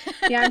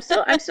 Yeah, I'm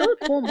still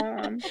a cool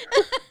mom.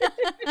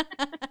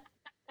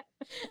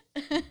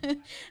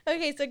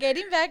 Okay, so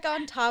getting back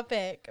on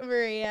topic,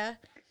 Maria.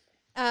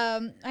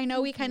 I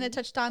know we kind of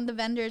touched on the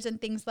vendors and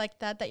things like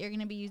that you're going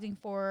to be using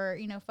for,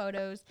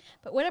 photos.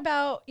 But what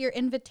about your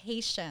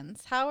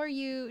invitations? How are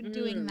you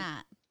doing Mm.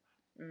 that?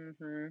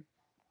 Mm-hmm.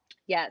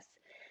 Yes.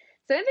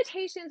 So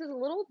invitations is a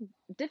little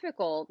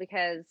difficult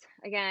because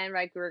again,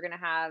 like we're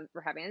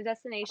having a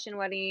destination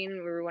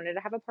wedding. We wanted to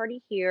have a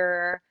party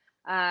here.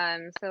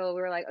 So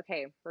we were like,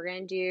 okay, we're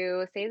going to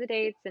do save the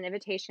dates and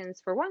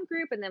invitations for one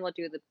group, and then we'll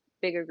do the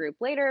bigger group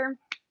later.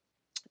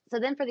 So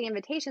then for the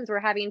invitations, we're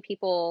having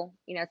people,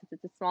 since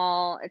it's it's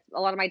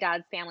a lot of my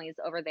dad's family is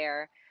over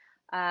there.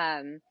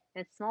 And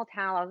it's a small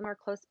town, a lot of them are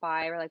close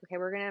by. We're like, okay,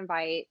 we're going to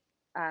invite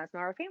some of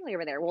our family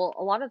over there. Well,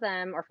 a lot of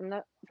them are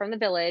from the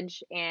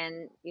village,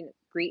 and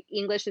Greek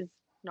English is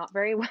not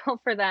very well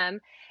for them.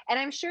 And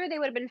I'm sure they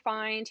would have been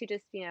fine to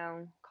just,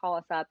 call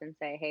us up and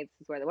say, hey,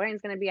 this is where the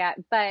wedding's going to be at.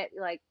 But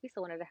like, we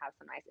still wanted to have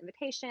some nice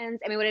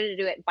invitations, and we wanted to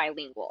do it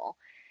bilingual.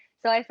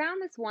 So I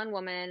found this one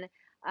woman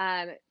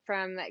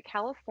from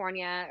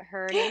California.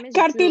 Her name is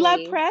Cartula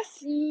Julie. Press.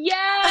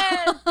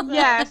 Yes.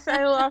 Yes,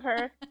 I love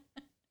her.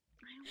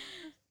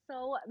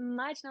 So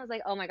much, and I was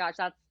like, oh my gosh,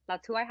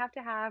 that's who I have to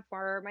have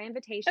for my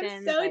invitations.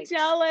 I'm so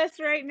jealous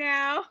right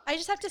now. I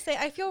just have to say,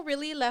 I feel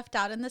really left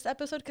out in this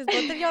episode because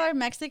both of y'all are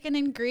Mexican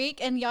and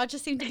Greek, and y'all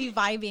just seem to be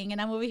vibing,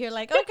 and I'm over here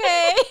like,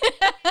 okay.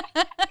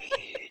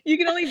 You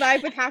can only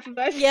vibe with half of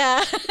us.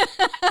 Yeah.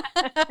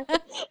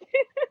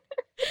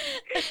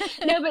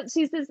 No, but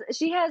she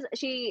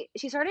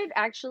started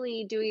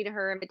actually doing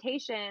her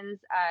invitations.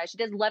 She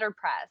does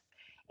letterpress,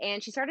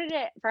 and she started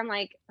it from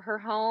like her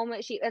home.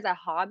 She as a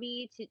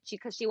hobby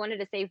because she wanted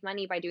to save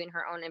money by doing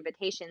her own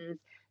invitations,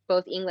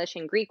 both English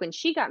and Greek, when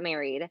she got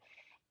married.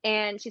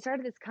 And she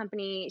started this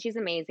company. She's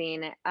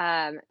amazing.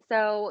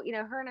 So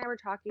her and I were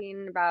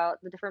talking about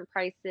the different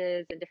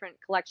prices and different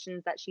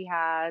collections that she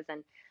has,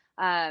 and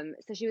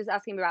so she was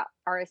asking me about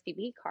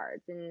RSVP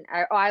cards, and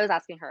I was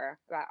asking her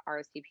about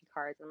RSVP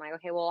cards. I'm like,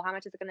 okay, well, how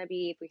much is it going to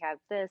be if we have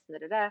this and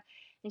da da da?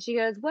 And she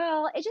goes,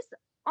 well, it just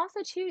also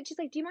too. She's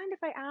like, do you mind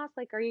if I ask?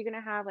 Like, are you going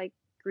to have like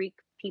Greek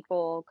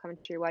people come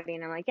to your wedding?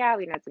 And I'm like, yeah,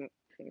 we had some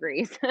in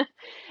Greece.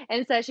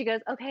 And so she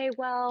goes, okay,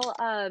 well,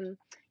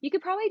 you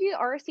could probably do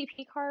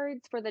RSVP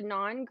cards for the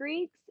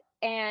non-Greeks,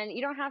 and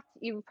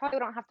you probably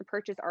don't have to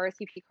purchase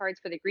RSVP cards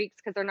for the Greeks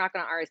because they're not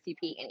going to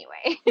RSVP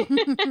anyway.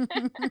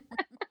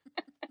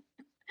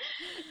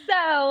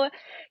 So,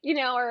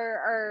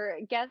 our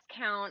guest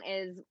count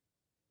is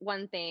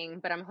one thing,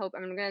 but I'm gonna,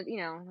 have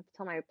to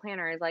tell my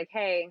planner is like,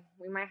 hey,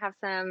 we might have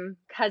some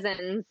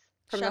cousins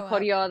from the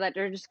Correo that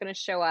are just gonna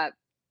show up.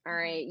 All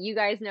right, you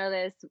guys know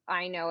this,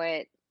 I know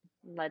it.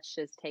 Let's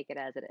just take it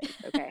as it is,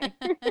 okay?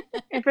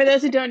 And for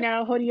those who don't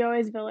know, Horio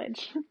is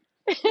village.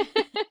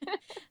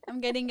 I'm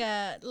getting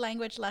a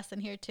language lesson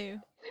here too.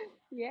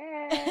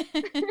 Yeah.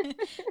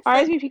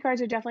 RSVP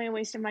cards are definitely a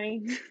waste of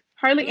money.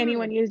 Hardly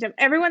anyone used them.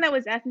 Everyone that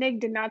was ethnic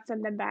did not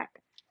send them back.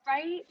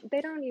 Right?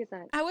 They don't use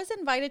it. I was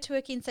invited to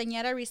a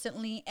quinceañera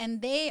recently,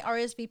 and they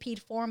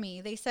RSVP'd for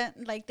me. They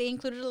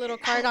included a little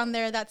card on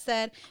there that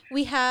said,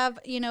 we have,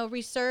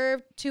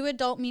 reserved 2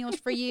 adult meals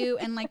for you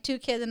and like 2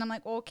 kids. And I'm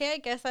like, okay, I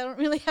guess I don't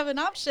really have an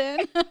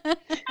option.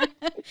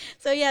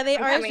 So yeah, they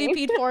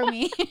RSVP'd for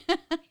me.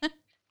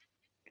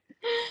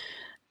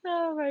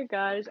 Oh my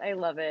gosh, I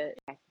love it.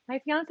 My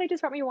fiance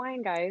just brought me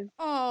wine, guys.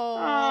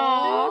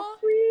 Oh,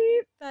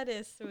 sweet. That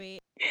is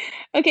sweet.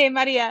 Okay,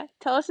 Maria,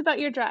 tell us about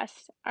your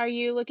dress. Are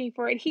you looking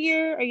for it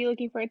here? Are you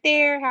looking for it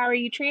there? How are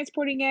you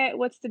transporting it?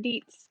 What's the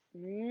deets?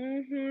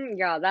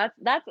 Yeah,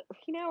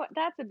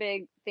 that's a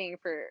big thing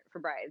for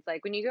brides.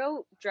 Like when you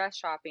go dress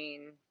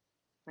shopping,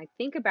 like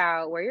think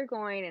about where you're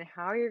going and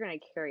how you're going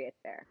to carry it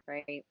there,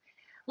 right?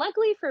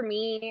 Luckily for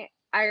me,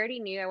 I already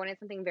knew I wanted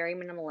something very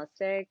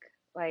minimalistic.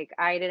 Like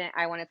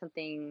I wanted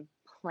something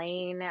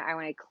plain. I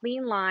wanted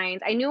clean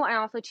lines. I knew I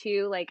also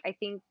too, like I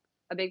think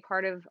a big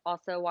part of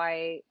also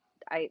why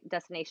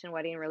destination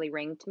wedding really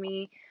rang to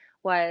me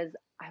was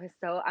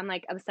I'm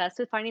like obsessed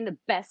with finding the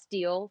best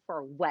deal for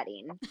a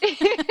wedding.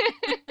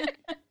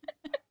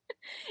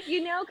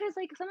 Because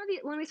like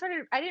when we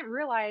started, I didn't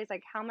realize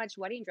like how much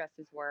wedding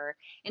dresses were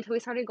until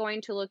we started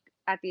going to look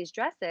at these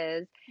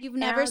dresses. You've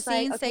never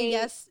seen Say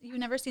Yes. You've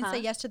never seen Say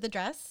Yes to the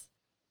Dress.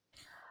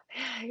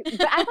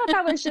 But I thought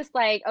that was just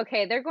like,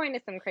 okay, they're going to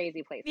some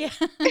crazy places. Yeah.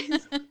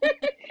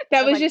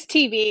 That was like, just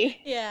TV.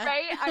 Yeah.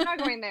 Right? I'm not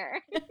going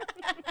there.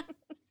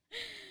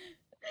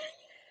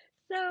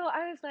 So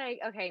I was like,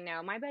 okay,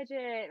 no, my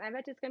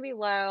budget's gonna be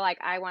low. Like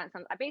I want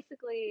I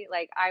basically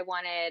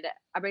want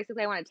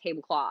a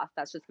tablecloth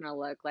that's just gonna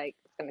look like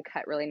it's gonna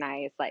cut really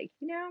nice,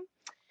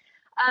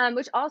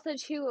 which also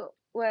too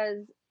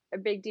was a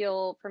big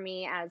deal for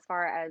me as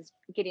far as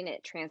getting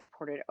it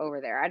transported over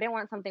there. I didn't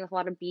want something with a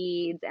lot of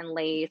beads and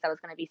lace that was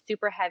gonna be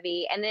super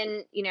heavy. And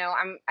then,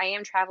 I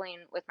am traveling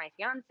with my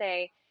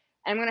fiance,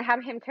 and I'm gonna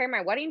have him carry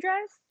my wedding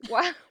dress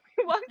while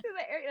we walk through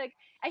the area. Like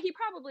he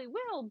probably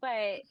will,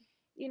 but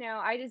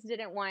I just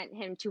didn't want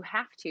him to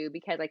have to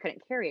because I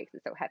couldn't carry it because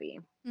it's so heavy.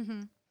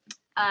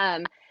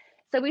 Mm-hmm.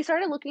 So we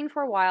started looking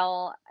for a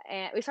while,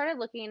 and we started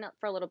looking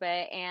for a little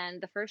bit. And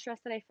the first dress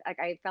that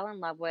I fell in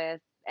love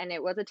with, and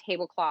it was a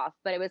tablecloth,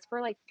 but it was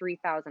for like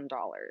 $3,000.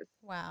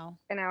 Wow.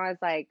 And I was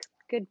like,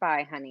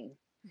 goodbye, honey.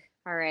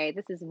 All right,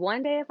 this is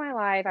one day of my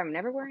life. I'm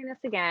never wearing this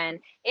again.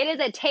 It is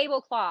a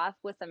tablecloth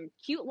with some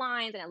cute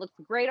lines, and it looks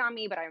great on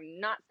me, but I'm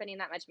not spending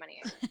that much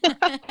money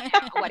on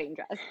a wedding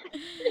dress.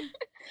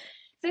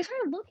 So I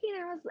started looking,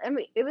 and I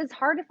mean, it was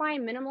hard to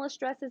find minimalist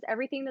dresses,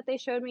 everything that they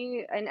showed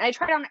me. And I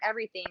tried on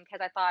everything because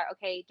I thought,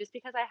 okay, just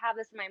because I have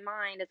this in my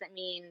mind doesn't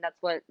mean that's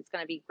what it's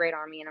going to be great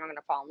on me and I'm going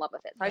to fall in love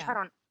with it. So I Yeah. tried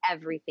on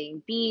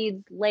everything: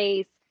 beads,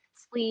 lace,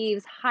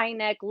 sleeves, high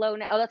neck, low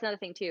neck. Oh, that's another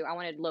thing too. I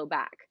wanted low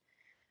back.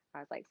 I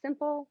was like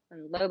simple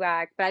and low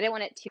back, but I didn't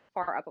want it too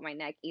far up on my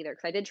neck either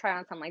because I did try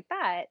on something like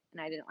that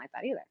and I didn't like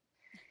that either.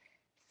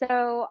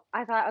 So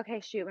I thought, okay,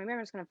 shoot, maybe I'm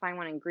just gonna find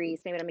one in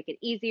Greece. Maybe it'll make it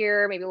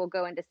easier. Maybe we'll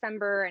go in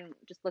December and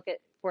just look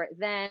for it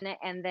then.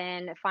 And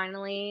then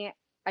finally,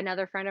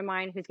 another friend of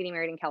mine who's getting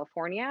married in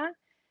California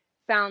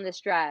found this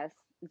dress,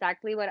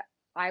 exactly what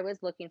I was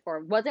looking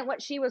for. Wasn't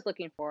what she was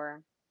looking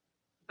for,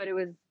 but it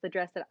was the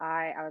dress that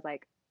I was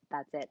like,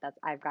 that's it.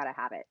 I've got to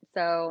have it.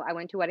 So I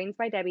went to Weddings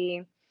by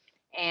Debbie,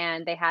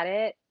 and they had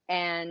it.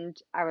 And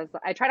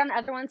I tried on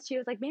other ones too. I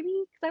was like,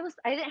 maybe because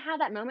I didn't have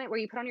that moment where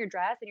you put on your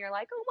dress and you're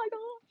like, oh my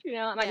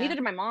gosh, Yeah. neither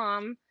did my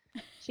mom.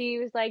 She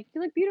was like,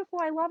 you look beautiful.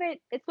 I love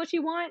it. It's what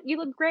you want. You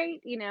look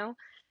great. I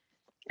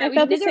We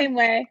felt the neither, same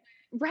way.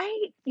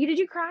 right? Did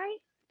you cry?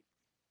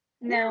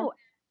 No. No.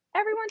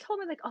 Everyone told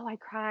me like, oh, I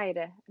cried.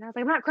 And I was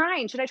like, I'm not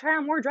crying. Should I try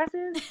on more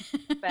dresses?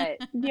 But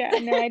Yeah,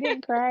 no, I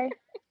didn't cry.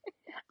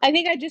 I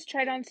think I just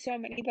tried on so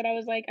many that I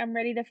was like, I'm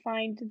ready to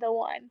find the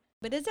one.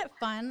 But is it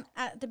fun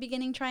at the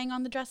beginning trying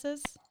on the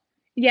dresses?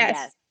 Yes.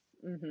 yes.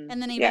 Mm-hmm.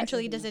 And then Yes.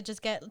 eventually, does it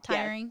just get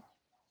tiring?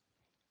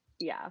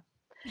 Yeah.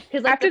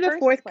 Because like After the first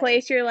fourth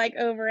place, you're like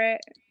over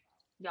it.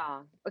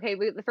 yeah. Okay,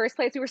 the first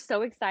place, we were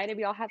so excited.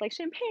 We all had like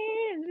champagne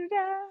and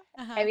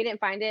Uh-huh. we didn't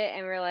find it,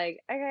 and we were like,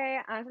 okay,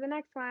 on to the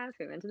next one.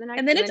 So we went to the next.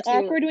 And then We it's went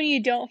to awkward when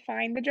you don't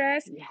find the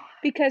dress yeah.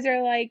 because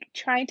they're like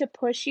trying to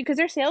push you because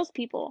they're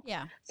salespeople.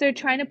 Yeah. So they're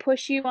trying to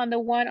push you on the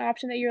one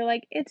option that you're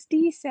like, it's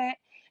decent.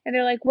 And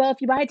they're like, well,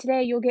 if you buy it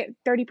today, you'll get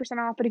 30%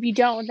 off. But if you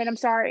don't, then I'm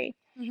sorry.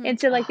 Mm-hmm. And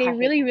so like Oh, they I hate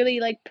really, that. really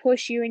like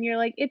push you and you're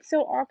like, it's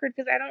so awkward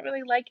because I don't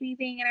really like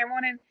anything and I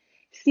want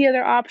to see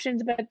other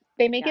options, but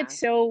they make it Yeah.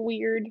 so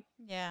weird.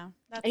 Yeah.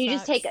 That And you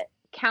just take sucks.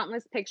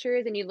 countless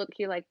pictures, and you're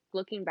like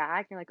looking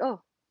back, and you're like,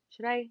 oh,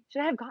 should I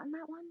have gotten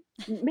that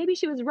one? Maybe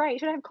she was right.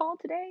 Should I have called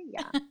today?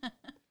 Yeah.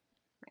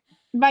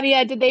 But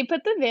yeah, did they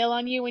put the veil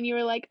on you when you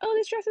were like, oh,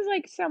 this dress is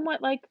like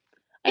somewhat like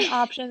an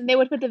option? They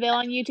would put the veil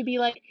on you to be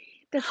like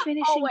the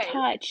finishing Always.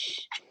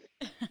 touch.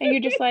 And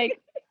you're just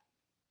like,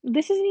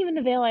 this isn't even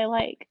the veil I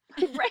like.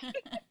 Right.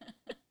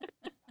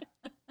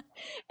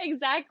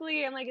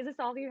 Exactly. I'm like, is this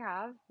all you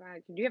have?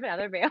 Do you have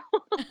another veil?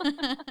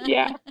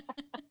 Yeah.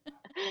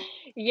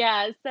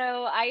 Yeah,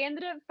 so I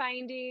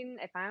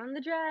found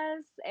the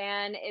dress,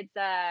 and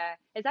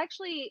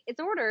it's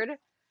ordered,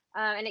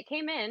 and it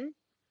came in,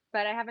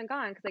 but I haven't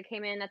gone because it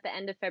came in at the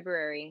end of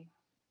February.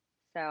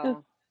 Ugh,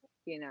 So,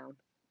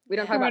 we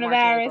don't talk Yeah. about March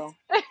and coronavirus.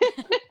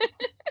 April.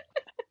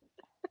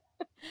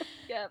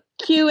 Yep.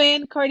 Cue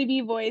in Cardi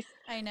B voice.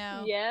 I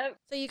know. Yep.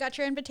 So you got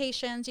your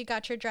invitations, you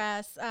got your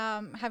dress.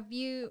 Have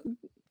you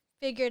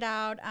figured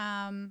out,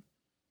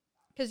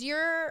 because you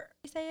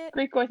say it?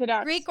 Greek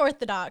Orthodox. Greek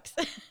Orthodox.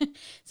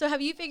 So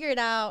have you figured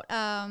out,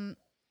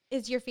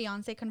 is your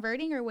fiance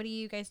converting or what are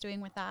you guys doing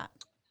with that?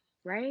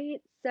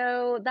 Right.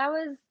 So that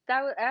was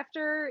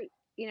after,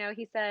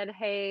 he said,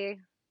 hey,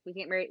 we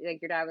get married. Like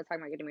your dad was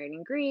talking about getting married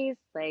in Greece.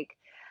 Like,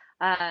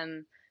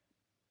 um,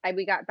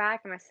 we got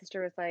back, and my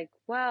sister was like,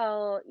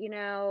 well, we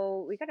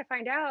got to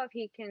find out if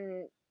he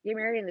can get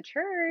married in the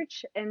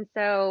church. And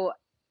so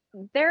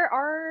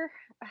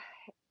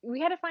we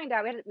had to find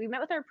out. We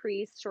met with our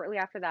priest shortly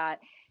after that,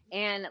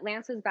 and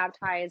Lance was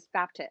baptized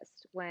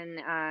Baptist when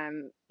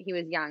he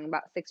was young,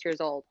 about 6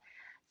 years old.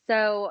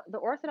 So the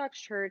Orthodox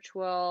Church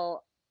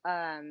will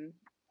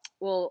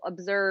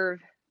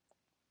observe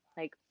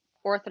like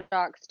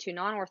Orthodox to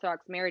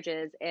non-Orthodox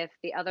marriages if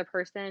the other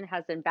person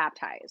has been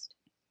baptized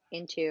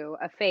into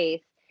a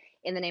faith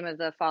in the name of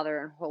the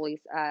Father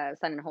and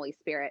Son and Holy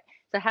Spirit.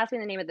 So it has to be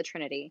in the name of the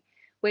Trinity,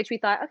 which we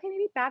thought, okay,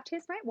 maybe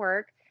Baptist might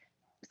work.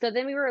 So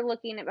then we were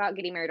looking about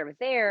getting married over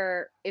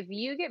there. If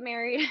you get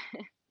married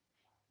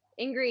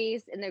in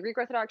Greece, in the Greek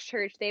Orthodox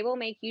Church, they will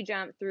make you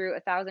jump through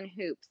 1,000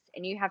 hoops,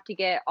 and you have to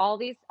get all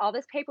this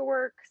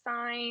paperwork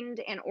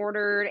signed and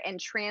ordered and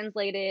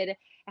translated. It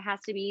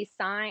has to be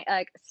signed,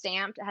 like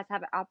stamped. It has to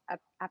have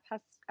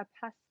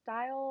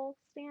apostille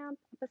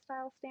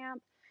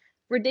stamp.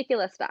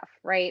 Ridiculous stuff,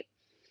 right?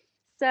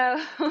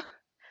 So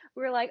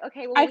we were like,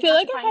 okay, well, I we feel have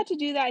like to I find. had to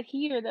do that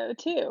here though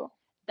too.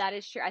 That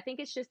is true. I think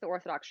it's just the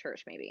Orthodox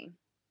Church, maybe.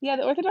 Yeah,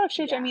 the Orthodox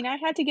Church, I Yeah. mean, I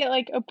had to get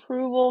like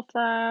approval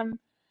from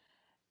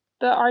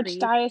the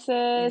Priest.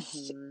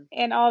 archdiocese Mm-hmm.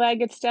 and all that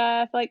good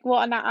stuff. Like,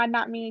 well,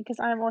 not me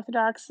because I'm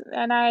Orthodox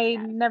and I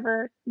Yeah.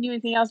 never knew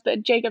anything else,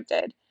 but Jacob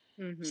did.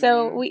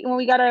 So Mm-hmm. when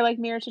we got our like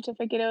marriage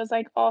certificate, it was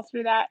like all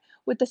through that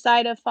with the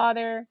side of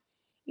father,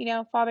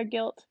 father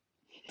guilt.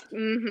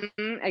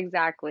 Mm-hmm.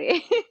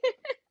 Exactly.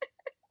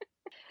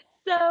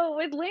 So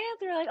with Lance,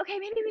 we were like, okay,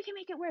 maybe we can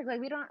make it work. Like,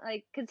 we don't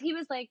like, because he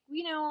was like,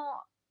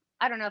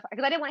 I don't know,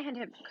 because I didn't want him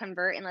to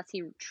convert unless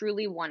he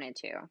truly wanted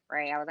to,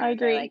 right? I was I gonna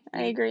say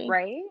like, agree.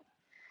 right?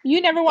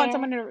 You never want And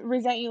someone to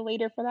resent you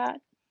later for that.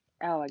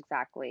 oh,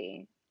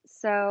 exactly.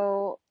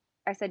 So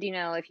I said,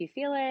 if you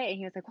feel it, and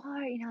he was like, well,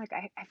 like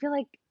I feel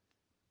like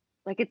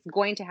it's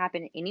going to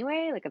happen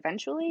anyway, like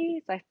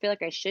eventually. So I feel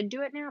like I should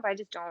do it now, but I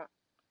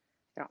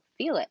don't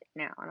feel it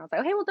now. And I was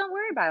like, okay, well, don't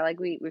worry about it. Like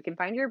we can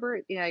find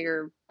your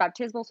your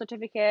baptismal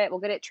certificate. We'll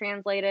get it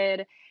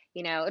translated.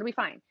 It'll be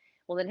fine.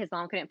 Well, then his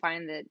mom couldn't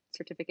find the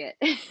certificate.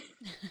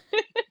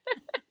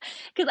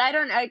 Because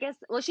I guess,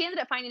 well, she ended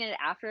up finding it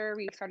after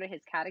we started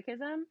his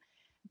catechism,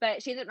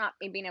 but she ended up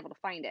not being able to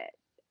find it.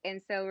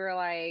 And so we were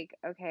like,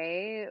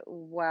 okay,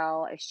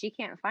 well, if she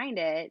can't find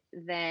it,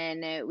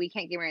 then we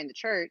can't get married in the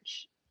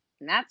church.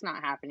 And that's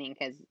not happening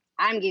because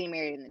I'm getting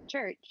married in the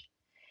church.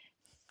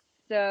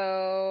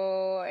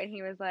 So, and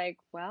he was like,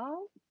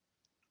 well,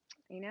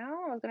 I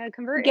was going to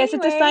convert Guess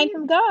it's a sign anyway.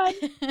 from God.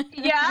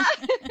 Yeah.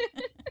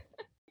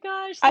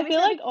 Gosh. So I we feel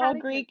started like all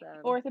Greek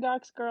catechism.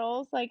 Orthodox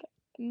girls, like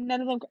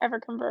none of them ever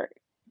convert.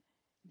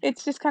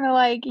 It's just kind of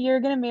like you're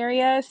gonna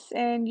marry us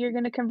and you're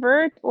gonna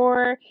convert,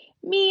 or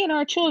me and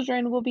our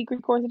children will be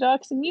Greek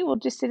Orthodox and you will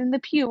just sit in the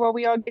pew while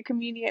we all get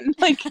communion.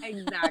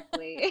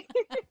 Exactly.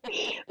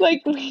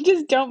 Like we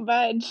just don't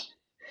budge.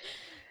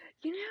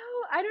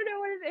 I don't know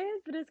what it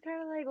is, but it's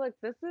kind of like, look,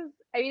 this is,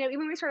 even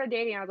when we started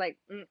dating, I was like,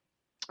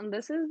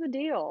 this is the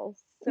deal.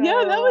 So,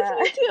 Yeah, that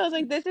was me too. I was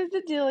like, this is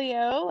the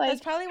dealio. That's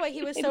Like, probably why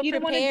he was if so you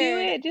don't want to do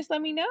prepared. it, just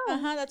let me know.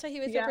 That's why he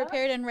was so yeah,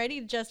 prepared and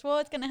ready. Well,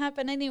 it's gonna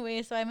happen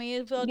anyway, so I may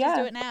as well just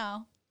do Yeah, it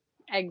now.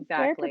 very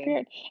exactly.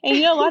 prepared. And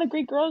a lot of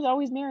Greek girls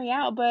always marry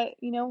out, but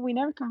we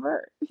never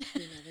convert.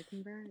 We never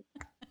convert.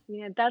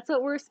 That's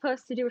what we're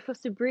supposed to do. We're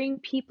supposed to bring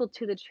people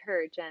to the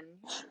church, and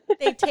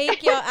They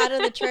take y'all out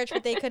of the church,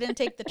 but they couldn't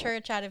take the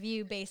church out of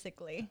you,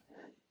 basically.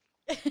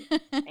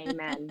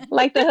 amen.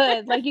 Like the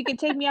hood. Like you can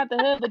take me out the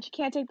hood, but you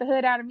can't take the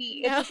hood out of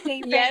me. It's No. the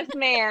same Yes, thing.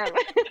 ma'am.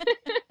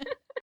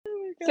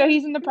 So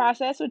he's in the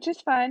process, which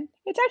is fun.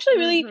 It's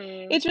actually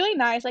Mhm. it's really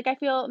nice. Like I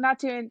feel, not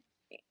to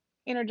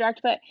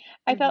interject, but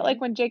I felt like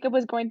Mhm. when Jacob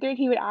was going through it,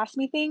 he would ask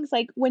me things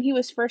like when he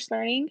was first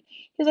learning.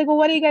 He was like, "Well,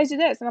 why do you guys do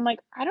this?" And I'm like,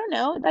 "I don't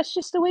know. That's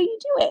just the way you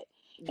do it."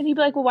 And he'd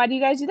be like, "Well, why Mhm. do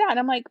you guys do that?" And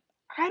I'm like,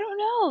 "I don't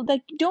know.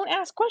 Like, don't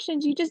ask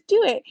questions. You just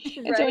do it."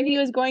 And so when he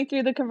Right. was going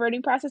through the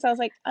converting process, I was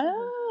like, Uh-huh.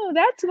 "Oh,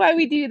 that's why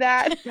we do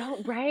that."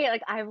 Right.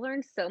 Like I've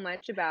learned so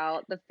much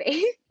about the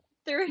faith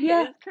through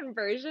Yeah. his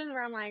conversion,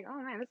 where I'm like,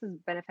 oh man, this is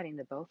benefiting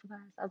the both of us.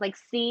 I was like,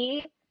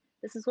 see,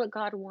 this is what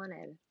God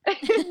wanted.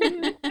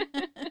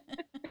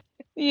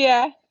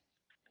 Yeah.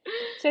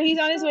 So he's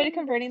on his way to Oh,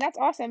 converting. That's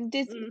awesome.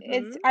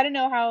 mhm. I don't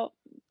know how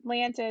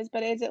Lance is,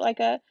 but is it like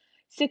a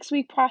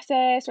 6-week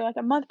process or like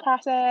a month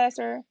process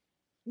or?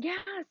 Yeah,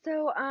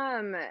 so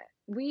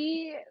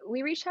we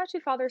reached out to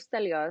Father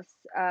Stelios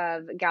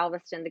of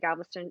Galveston,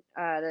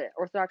 the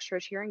Orthodox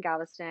Church here in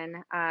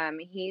Galveston.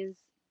 He's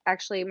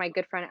actually my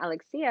good friend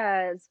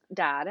Alexia's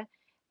dad,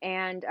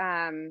 and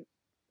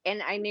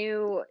I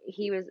knew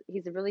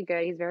he's really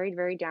good. He's very,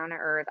 very down to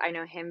earth. I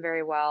know him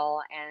very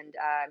well, and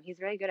he's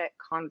very good at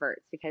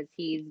converts because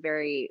he's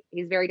very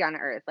down to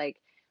earth. Like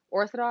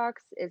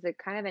Orthodox is a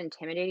kind of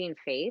intimidating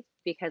faith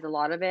because a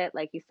lot of it,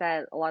 like you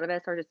said, a lot of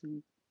us are just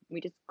we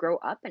just grow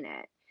up in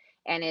it.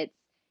 And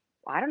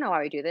I don't know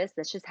why we do this.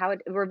 That's just how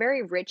we're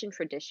very rich in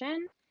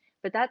tradition,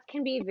 but that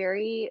can be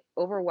very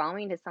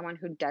overwhelming to someone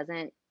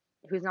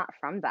who's not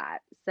from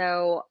that.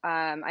 So,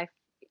 I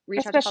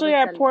reached out to Father Especially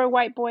our Sel. poor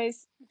white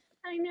boys.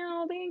 I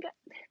know they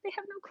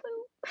have no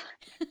clue.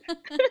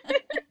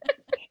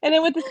 And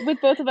then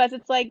with both of us,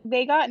 it's like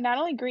they got not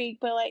only Greek,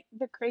 but like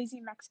the crazy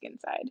Mexican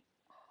side.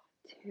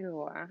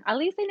 Too. At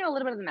least they know a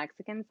little bit of the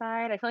Mexican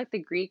side. I feel like the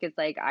Greek is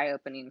like eye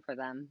opening for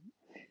them.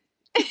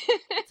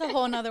 It's a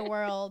whole nother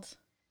world.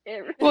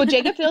 It Well,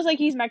 Jacob feels like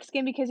he's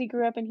Mexican because he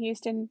grew up in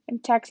Houston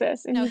and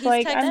Texas. And No, he's he's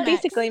like, I'm Tex-Mex.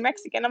 basically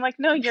Mexican. I'm like,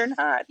 no, you're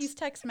not. He's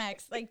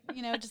Tex-Mex, like,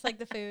 just like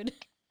the food.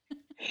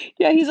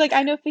 Yeah, he's like,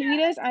 I know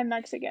fajitas, I'm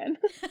Mexican.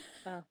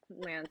 Oh,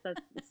 Lance, that's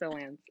so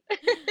Lance.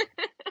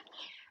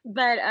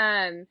 But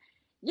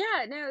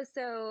yeah, no,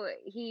 so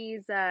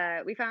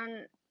we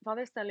found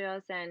Father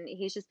Stelios, and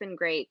he's just been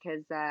great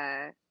because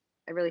I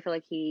really feel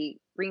like he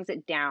brings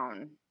it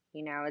down.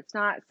 It's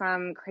not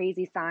some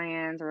crazy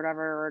science or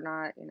whatever, or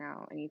not,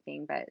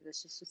 anything, but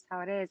it's just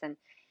how it is.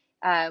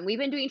 And we've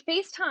been doing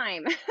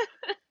FaceTime,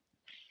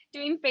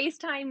 doing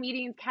FaceTime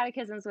meetings,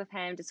 catechisms with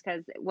him, just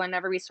because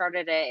whenever we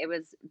started it, it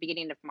was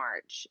beginning of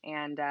March,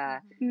 and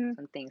Mm.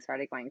 when things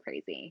started going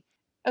crazy.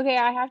 Okay,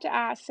 I have to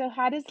ask. So,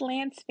 how does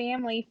Lance's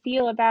family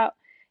feel about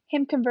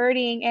him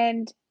converting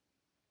and,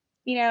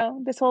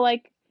 this whole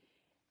like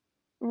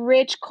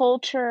rich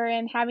culture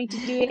and having to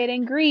do it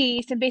in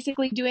Greece and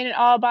basically doing it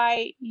all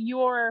by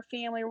your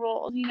family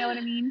rules? You know what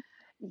I mean?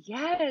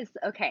 Yes.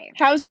 Okay.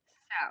 How's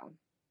So,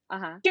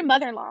 uh-huh. your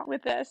mother-in-law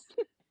with this?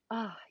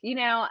 Oh,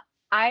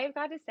 I've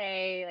got to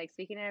say, like,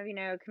 speaking of,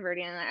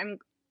 converting,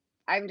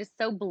 I'm just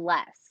so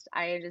blessed.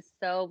 I am just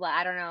so blessed.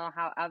 I don't know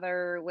how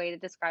other way to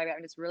describe it.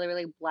 I'm just really,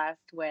 really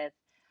blessed with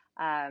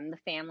the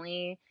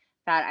family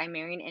that I'm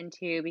marrying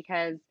into,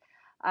 because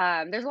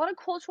there's a lot of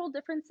cultural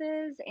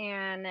differences,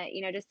 and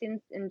just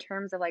in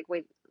terms of like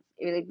we're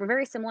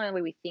very similar in the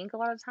way we think a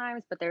lot of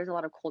times, but there's a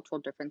lot of cultural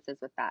differences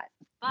with that.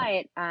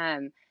 But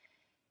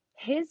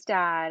his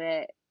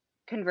dad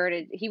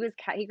converted. He grew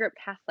up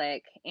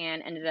Catholic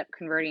and ended up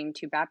converting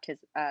to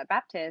Baptist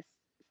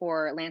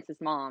for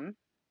Lance's mom.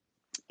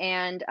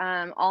 And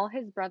all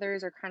his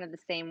brothers are kind of the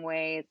same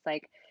way. It's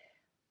like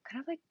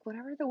kind of like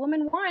whatever the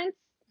woman wants,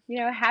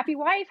 happy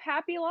wife,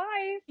 happy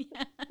life.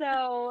 Yeah.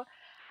 So,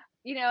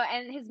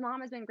 and his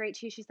mom has been great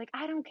too. She's like,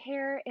 I don't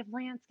care if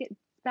Lance gets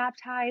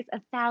baptized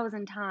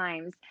 1,000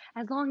 times,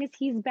 as long as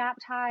he's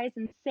baptized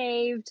and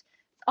saved, it's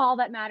all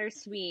that matters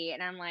to me.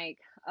 And I'm like,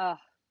 oh,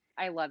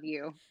 I love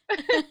you. You're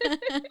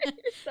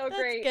so That's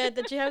great. good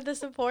that you have the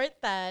support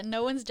that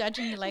no one's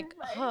judging you like,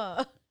 Right.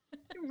 oh.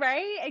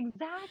 Right,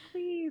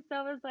 exactly.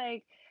 So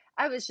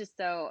I was just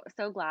so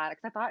glad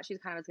because I thought she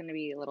kind of was going to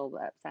be a little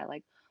bit upset,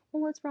 like,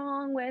 well, what's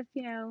wrong with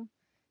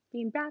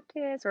being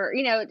Baptist, or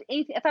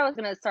anything. I thought I was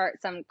going to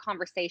start some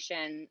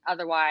conversation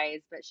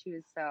otherwise, but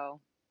she's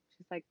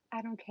like,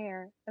 I don't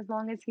care as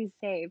long as he's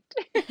saved.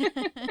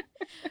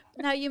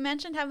 Now you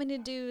mentioned having to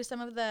do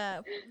some of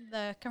the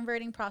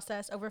converting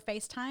process over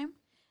FaceTime.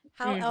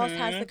 How else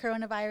has the Mm-hmm.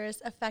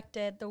 coronavirus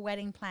affected the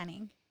wedding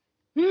planning?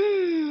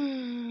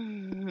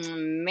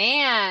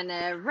 Man,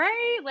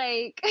 right?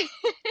 Like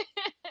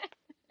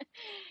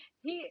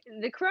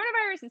the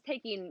coronavirus is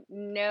taking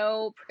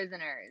no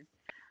prisoners.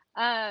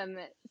 Um,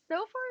 so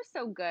far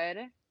so good,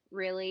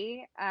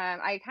 really.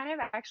 I kind of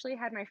actually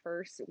had my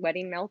first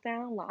wedding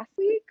meltdown last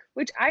week,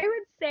 which I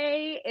would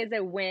say is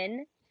a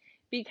win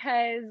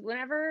because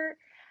whenever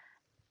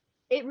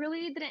it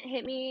really didn't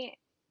hit me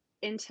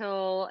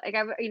until like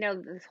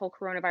this whole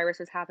coronavirus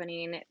was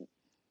happening.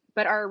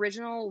 But our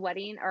original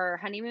our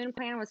honeymoon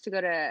plan was to go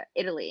to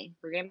Italy.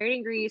 We're getting married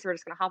in Greece. We're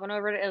just going to hop on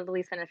over to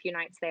Italy, spend a few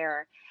nights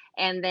there.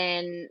 And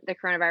then the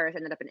coronavirus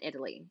ended up in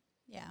Italy.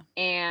 Yeah.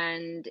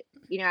 And,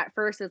 at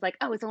first it was like,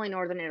 oh, it's only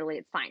northern Italy.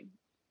 It's fine.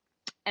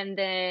 And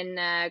then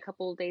a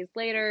couple of days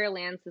later,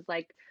 Lance is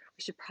like,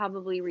 we should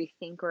probably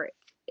rethink our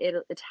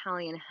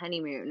Italian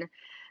honeymoon.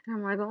 And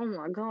I'm like, oh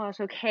my gosh,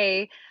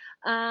 okay.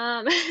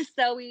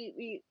 So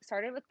we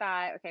started with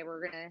that. Okay, we're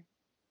going to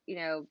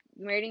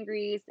married in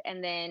Greece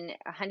and then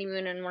a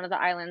honeymoon in one of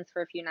the islands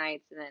for a few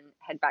nights and then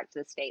head back to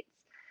the States.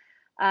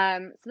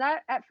 So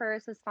that at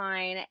first was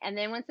fine. And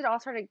then once it all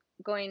started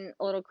going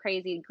a little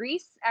crazy,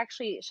 Greece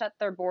actually shut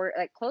their border,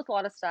 like closed a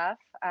lot of stuff.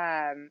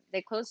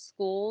 They closed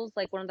schools,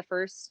 like one of the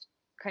first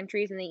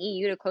countries in the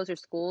EU to close their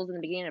schools in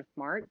the beginning of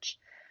March.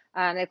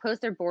 They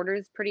closed their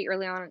borders pretty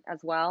early on as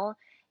well.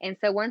 And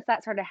so once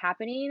that started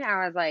happening,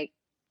 I was like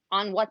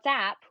on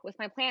WhatsApp with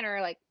my planner,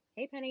 like,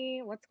 hey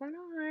Penny, what's going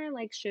on?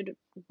 Like,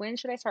 when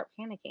should I start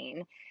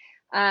panicking?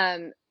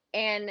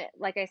 And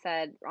like I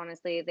said,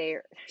 honestly,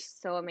 they're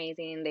so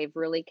amazing. They've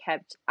really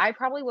I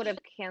probably would have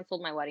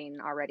canceled my wedding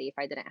already if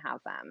I didn't have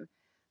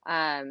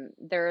them.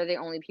 They're the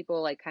only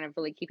people like kind of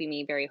really keeping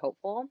me very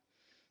hopeful.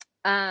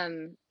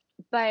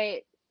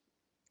 But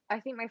I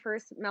think my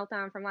first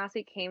meltdown from last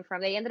week came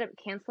from they ended up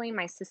canceling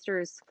my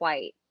sister's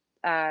flight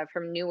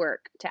from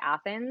Newark to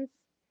Athens,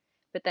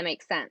 but that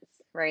makes sense,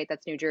 right?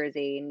 That's New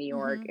Jersey, New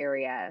York Mm-hmm.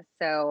 area.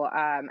 So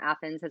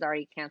Athens has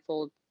already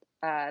canceled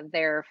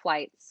their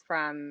flights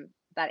from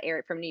that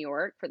area from New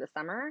York for the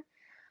summer.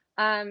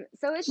 So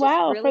it's just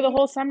Wow, for the really.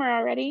 whole summer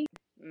already.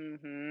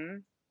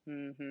 Mhm.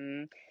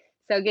 Mhm.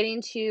 So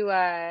getting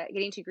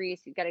to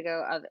Greece, you've got to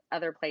go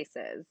other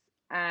places.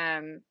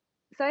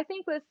 So I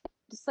think with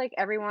just like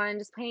everyone,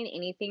 just planning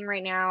anything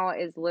right now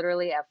is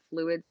literally a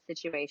fluid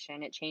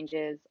situation. It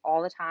changes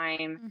all the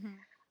time.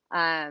 Mm-hmm.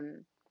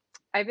 Um,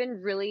 I've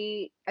been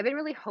really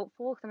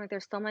hopeful because I'm like,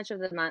 there's so much of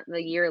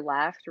the year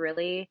left,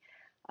 really,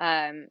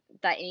 that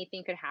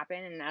anything could happen,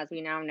 and as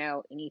we now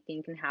know,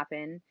 anything can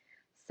happen.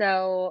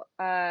 So,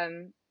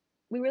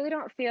 we really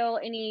don't feel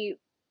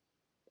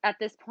at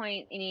this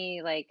point,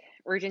 any like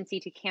urgency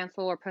to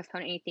cancel or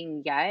postpone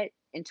anything yet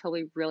until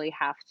we really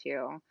have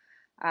to.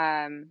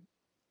 Um,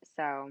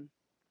 so Are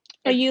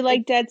it's you like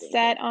it's dead been good.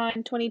 set on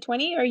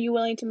 2020 or are you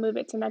willing to move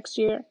it to next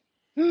year?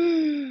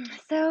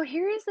 So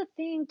here's the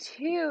thing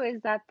too,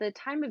 is that the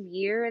time of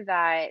year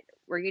that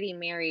we're getting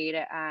married,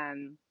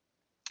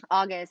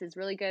 August is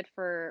really good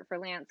for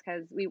Lance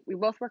because we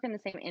both work in the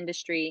same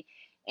industry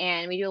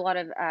and we do a lot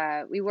of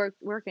we work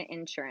in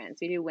insurance.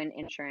 We do wind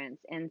insurance.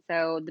 And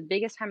so the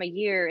biggest time of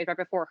year is right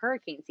before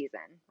hurricane season,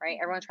 right?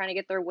 Everyone's trying to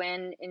get their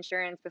wind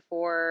insurance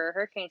before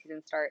hurricane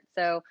season starts.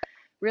 So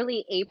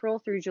really April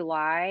through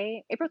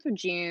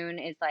June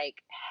is like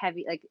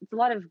heavy, like it's a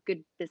lot of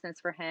good business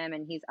for him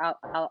and he's out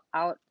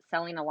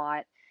selling a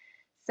lot.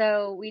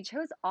 So we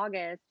chose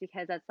August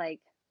because that's like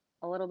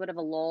a little bit of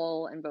a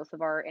lull in both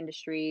of our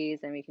industries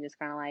and we can just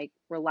kind of like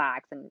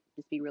relax and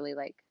just be really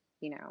like,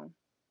 you know,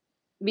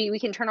 we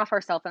can turn off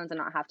our cell phones and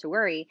not have to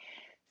worry.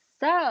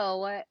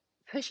 So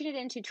pushing it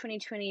into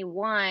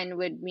 2021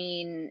 would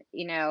mean,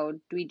 do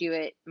we do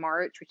it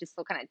March, which is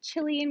still kind of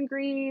chilly in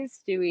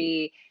Greece? Do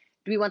we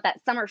want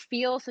that summer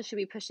feel? So should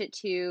we push it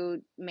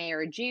to May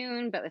or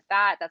June? But with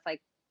that's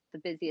like the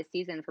busiest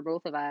season for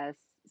both of us.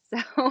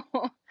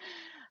 So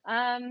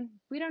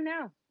we don't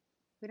know.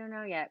 We don't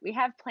know yet. We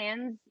have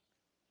plans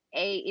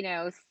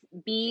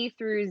B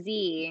through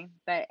Z,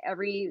 but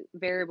every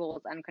variable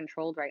is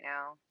uncontrolled right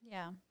now.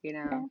 Yeah.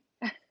 Yeah.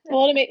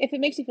 Well, if it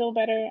makes you feel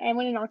better, I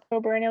went in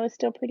October and it was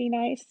still pretty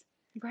nice.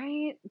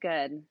 Right?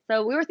 Good.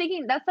 So we were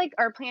thinking that's like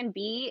our plan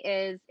B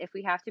is if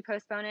we have to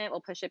postpone it,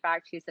 we'll push it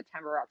back to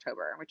September or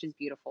October, which is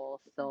beautiful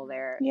still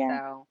there. Yeah.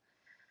 So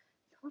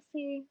we'll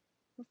see.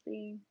 We'll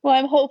see. Well,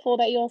 I'm hopeful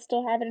that you'll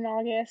still have it in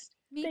August.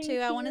 Me Thank too.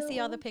 I want to see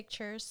all you. the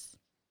pictures.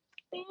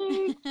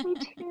 Thanks. Me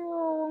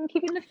too. I'm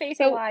keeping the faith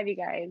So, alive, you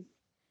guys.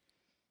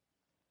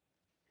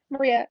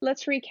 Maria,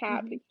 let's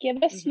recap. Mhm.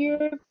 Give us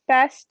your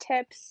best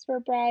tips for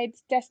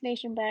brides,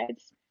 destination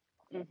brides.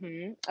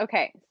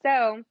 Okay.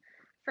 So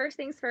first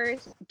things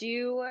first,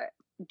 do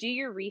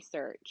your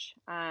research.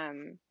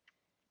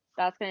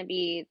 That's going to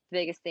be the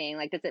biggest thing.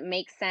 Like, does it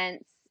make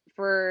sense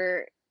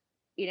for,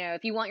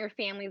 if you want your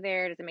family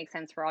there, does it make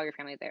sense for all your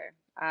family there,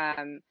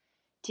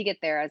 to get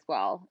there as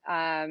well?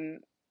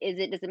 Does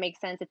it make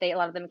sense if a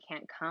lot of them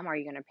can't come? Are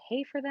you going to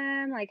pay for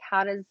them? Like,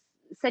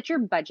 set your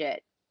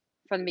budget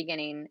from the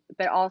beginning,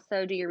 but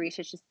also do your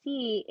research to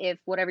see if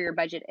whatever your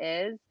budget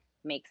is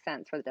makes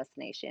sense for the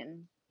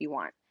destination you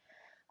want.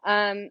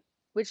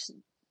 Which,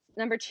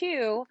 number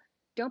two,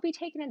 don't be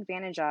taken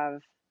advantage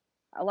of.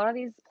 A lot of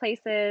these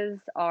places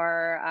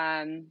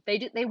are,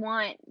 they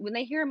want, when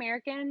they hear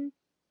American,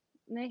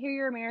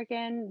 you're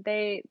American,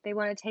 they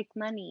want to take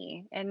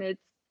money, and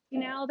it's,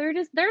 they're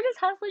just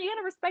hustling. You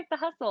gotta respect the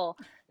hustle,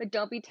 but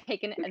don't be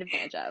taken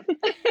advantage of.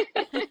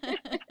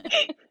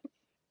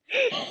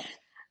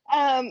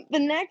 The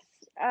next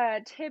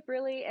tip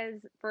really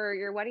is for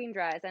your wedding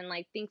dress, and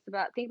like think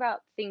about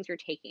things you're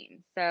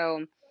taking.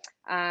 So,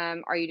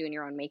 are you doing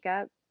your own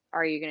makeup?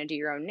 Are you going to do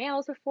your own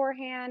nails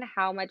beforehand?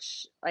 How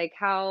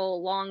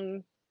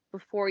long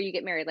before you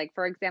get married? Like,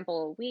 for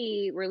example,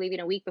 we're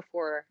leaving a week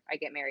before I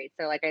get married.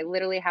 So like I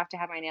literally have to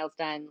have my nails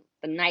done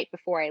the night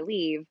before I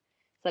leave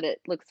so that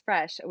it looks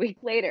fresh a week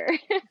later.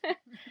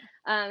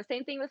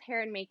 Same thing with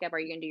hair and makeup. Are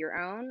you going to do your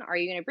own? Are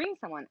you going to bring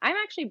someone? I'm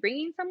actually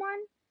bringing someone,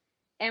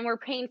 and we're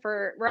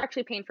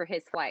actually paying for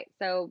his flight.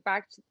 So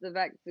back to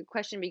the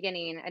question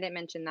beginning, I didn't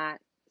mention that.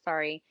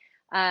 Sorry.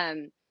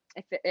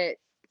 If it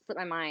slipped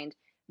my mind,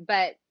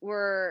 but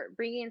we're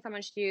bringing in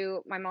someone to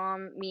do my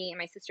mom, me, and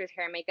my sister's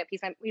hair and makeup.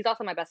 He's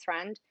also my best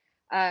friend.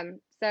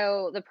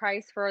 So the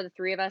price for the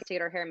three of us to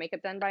get our hair and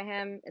makeup done by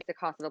him is the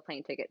cost of a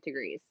plane ticket to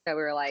Greece. So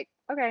we were like,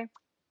 okay,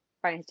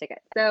 buying his ticket.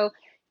 So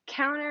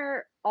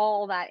counter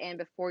all that in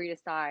before you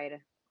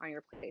decide on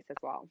your place as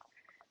well.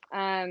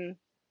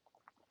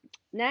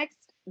 Next,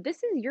 this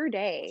is your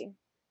day,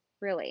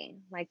 really.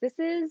 Like, this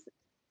is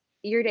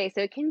your day.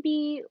 So it can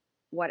be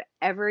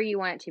whatever you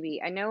want it to be.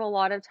 I know a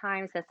lot of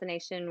times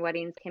destination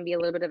weddings can be a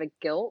little bit of a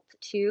guilt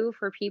too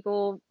for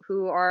people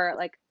who are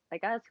like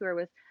us, who are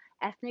with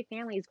ethnic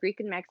families, Greek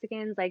and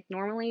Mexicans. Like,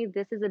 normally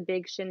this is a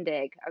big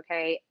shindig,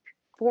 okay?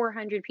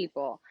 400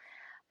 people.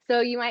 So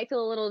you might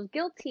feel a little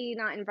guilty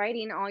not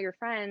inviting all your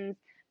friends,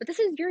 but this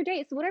is your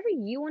day. So whatever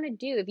you want to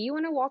do, if you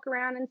want to walk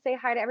around and say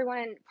hi to everyone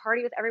and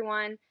party with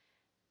everyone,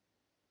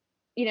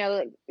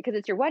 because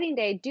it's your wedding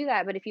day, do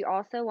that. But if you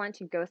also want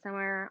to go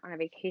somewhere on a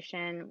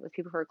vacation with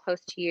people who are close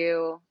to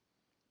you,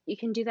 you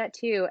can do that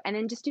too. And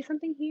then just do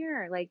something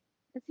here. Like,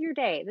 this is your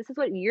day. This is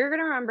what you're going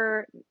to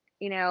remember.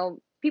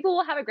 People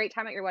will have a great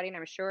time at your wedding,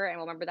 I'm sure, and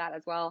will remember that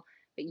as well.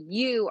 But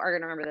you are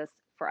going to remember this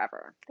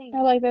forever. Thanks.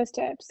 I like those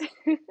tips.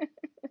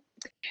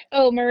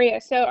 Oh, Maria,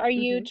 so are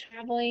you Mhm.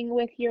 traveling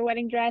with your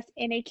wedding dress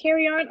in a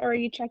carry-on, or are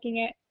you checking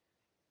it?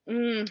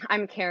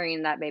 I'm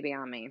carrying that baby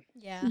on me.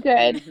 Yeah.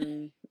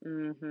 Good.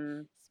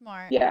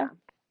 Smart. Yeah.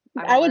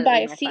 I'm I not would letting it buy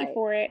leave a my seat sight.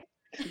 for it.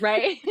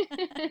 Right?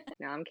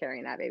 No, I'm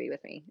carrying that baby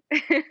with me.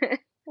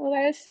 Well,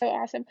 that is so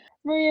awesome.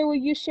 Maria, will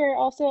you share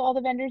also all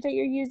the vendors that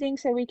you're using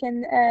so we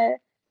can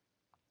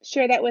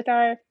share that with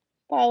our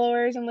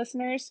followers and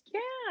listeners?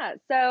 Yeah.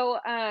 So,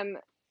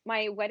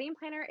 my wedding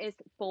planner is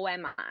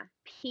Poema.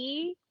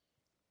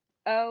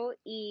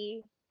 Poema,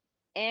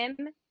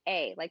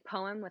 like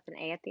poem with an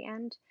A at the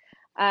end.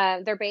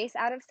 They're based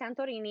out of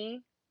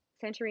Santorini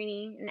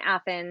in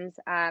Athens.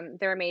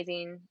 They're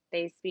amazing.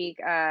 They speak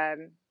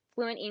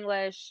fluent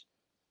English.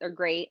 They're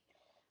great.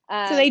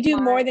 So they do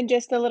more My than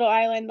just the little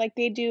island, like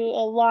they do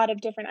a lot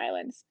of different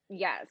islands.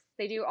 Yes,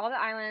 they do all the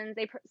islands.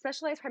 They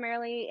specialize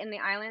primarily in the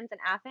islands in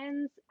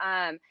Athens.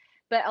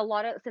 But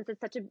since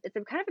it's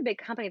a kind of a big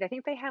company, I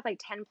think they have like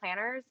 10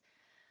 planners.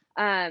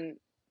 Um,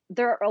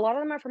 a lot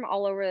of them are from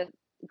all over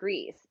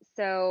Greece.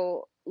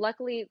 So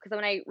luckily, because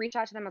when I reached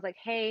out to them, I was like,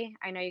 hey,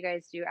 I know you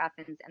guys do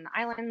Athens and the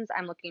islands.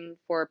 I'm looking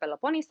for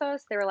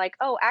Peloponnesos. They were like,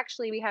 oh,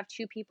 actually, we have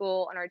two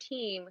people on our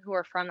team who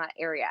are from that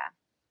area.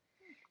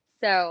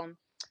 So,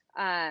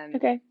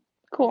 Okay,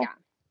 cool. yeah,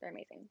 they're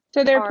amazing.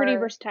 So they're pretty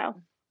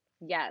versatile.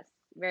 Yes,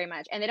 very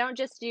much. And they don't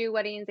just do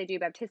weddings, they do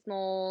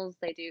baptismals,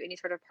 they do any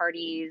sort of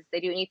parties,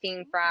 they do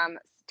anything from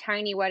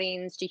tiny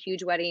weddings to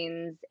huge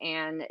weddings,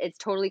 and it's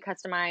totally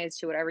customized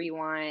to whatever you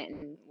want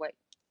and what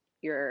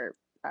your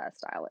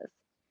style is.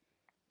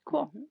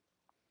 Cool.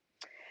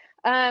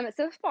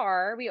 So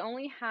far, we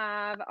only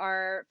have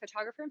our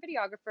photographer and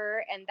videographer,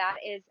 and that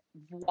is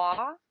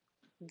Voix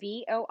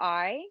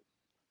VOI,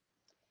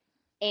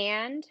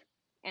 and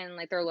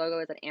like their logo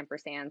is an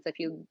ampersand. So if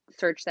you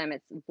search them,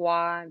 it's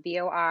Voi,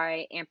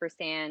 VOI,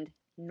 ampersand,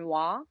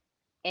 Noi,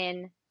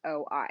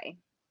 NOI.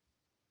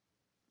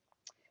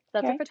 So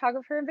that's our Okay.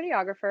 photographer and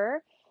videographer.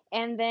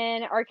 And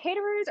then our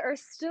caterers are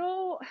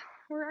still,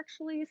 we're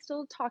actually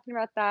still talking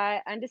about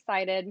that,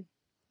 undecided.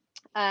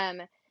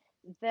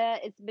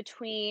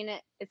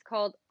 It's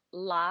called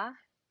La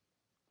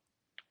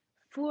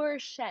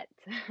Fourchette.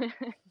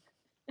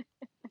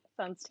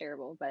 Sounds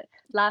terrible, but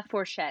La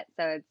Fourchette.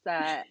 So it's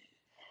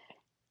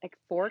like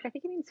fork. I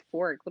think it means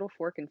fork, little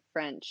fork in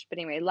French. But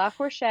anyway, La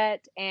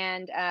Fourchette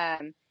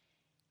and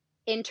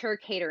Inter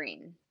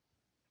Catering.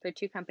 They're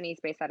two companies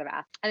based out of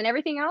Athens. And then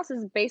everything else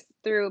is based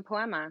through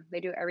Poema. They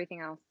do everything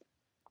else.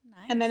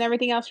 And then Nice.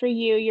 everything else for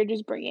you're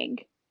just bringing.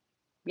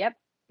 Yep.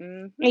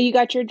 And you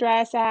got your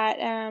dress at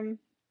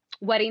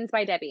Weddings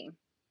by Debbie.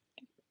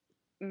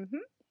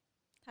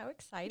 How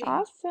exciting.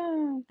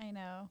 Awesome. I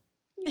know.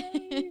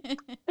 Yay.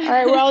 All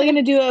right, we're all going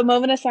to do a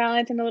moment of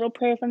silence and a little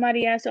prayer for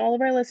Maria. So all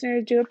of our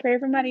listeners do a prayer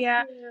for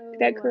Maria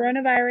that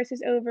coronavirus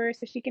is over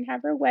so she can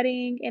have her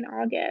wedding in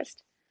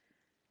August.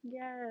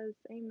 Yes,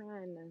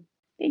 amen.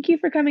 Thank you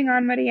for coming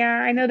on, Maria.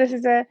 I know this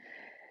is a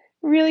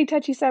really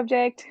touchy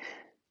subject.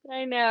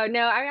 I know.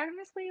 No, I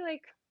honestly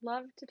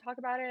love to talk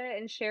about it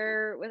and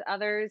share with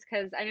others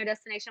because I know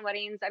destination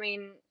weddings, I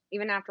mean,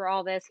 even after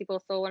all this, people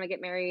still want to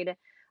get married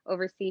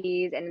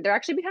overseas and they're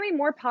actually becoming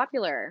more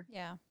popular.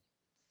 Yeah.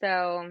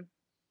 So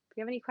if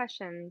you have any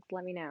questions,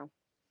 let me know.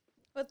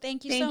 Well,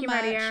 thank you Thank so you,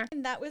 much. Maria.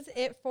 And that was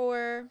it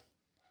for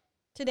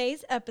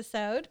today's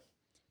episode.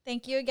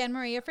 Thank you again,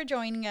 Maria, for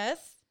joining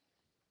us.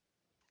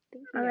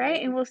 Thank All you, right,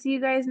 guys. and we'll see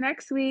you guys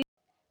next week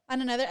On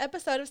another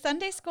episode of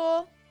Sunday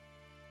School.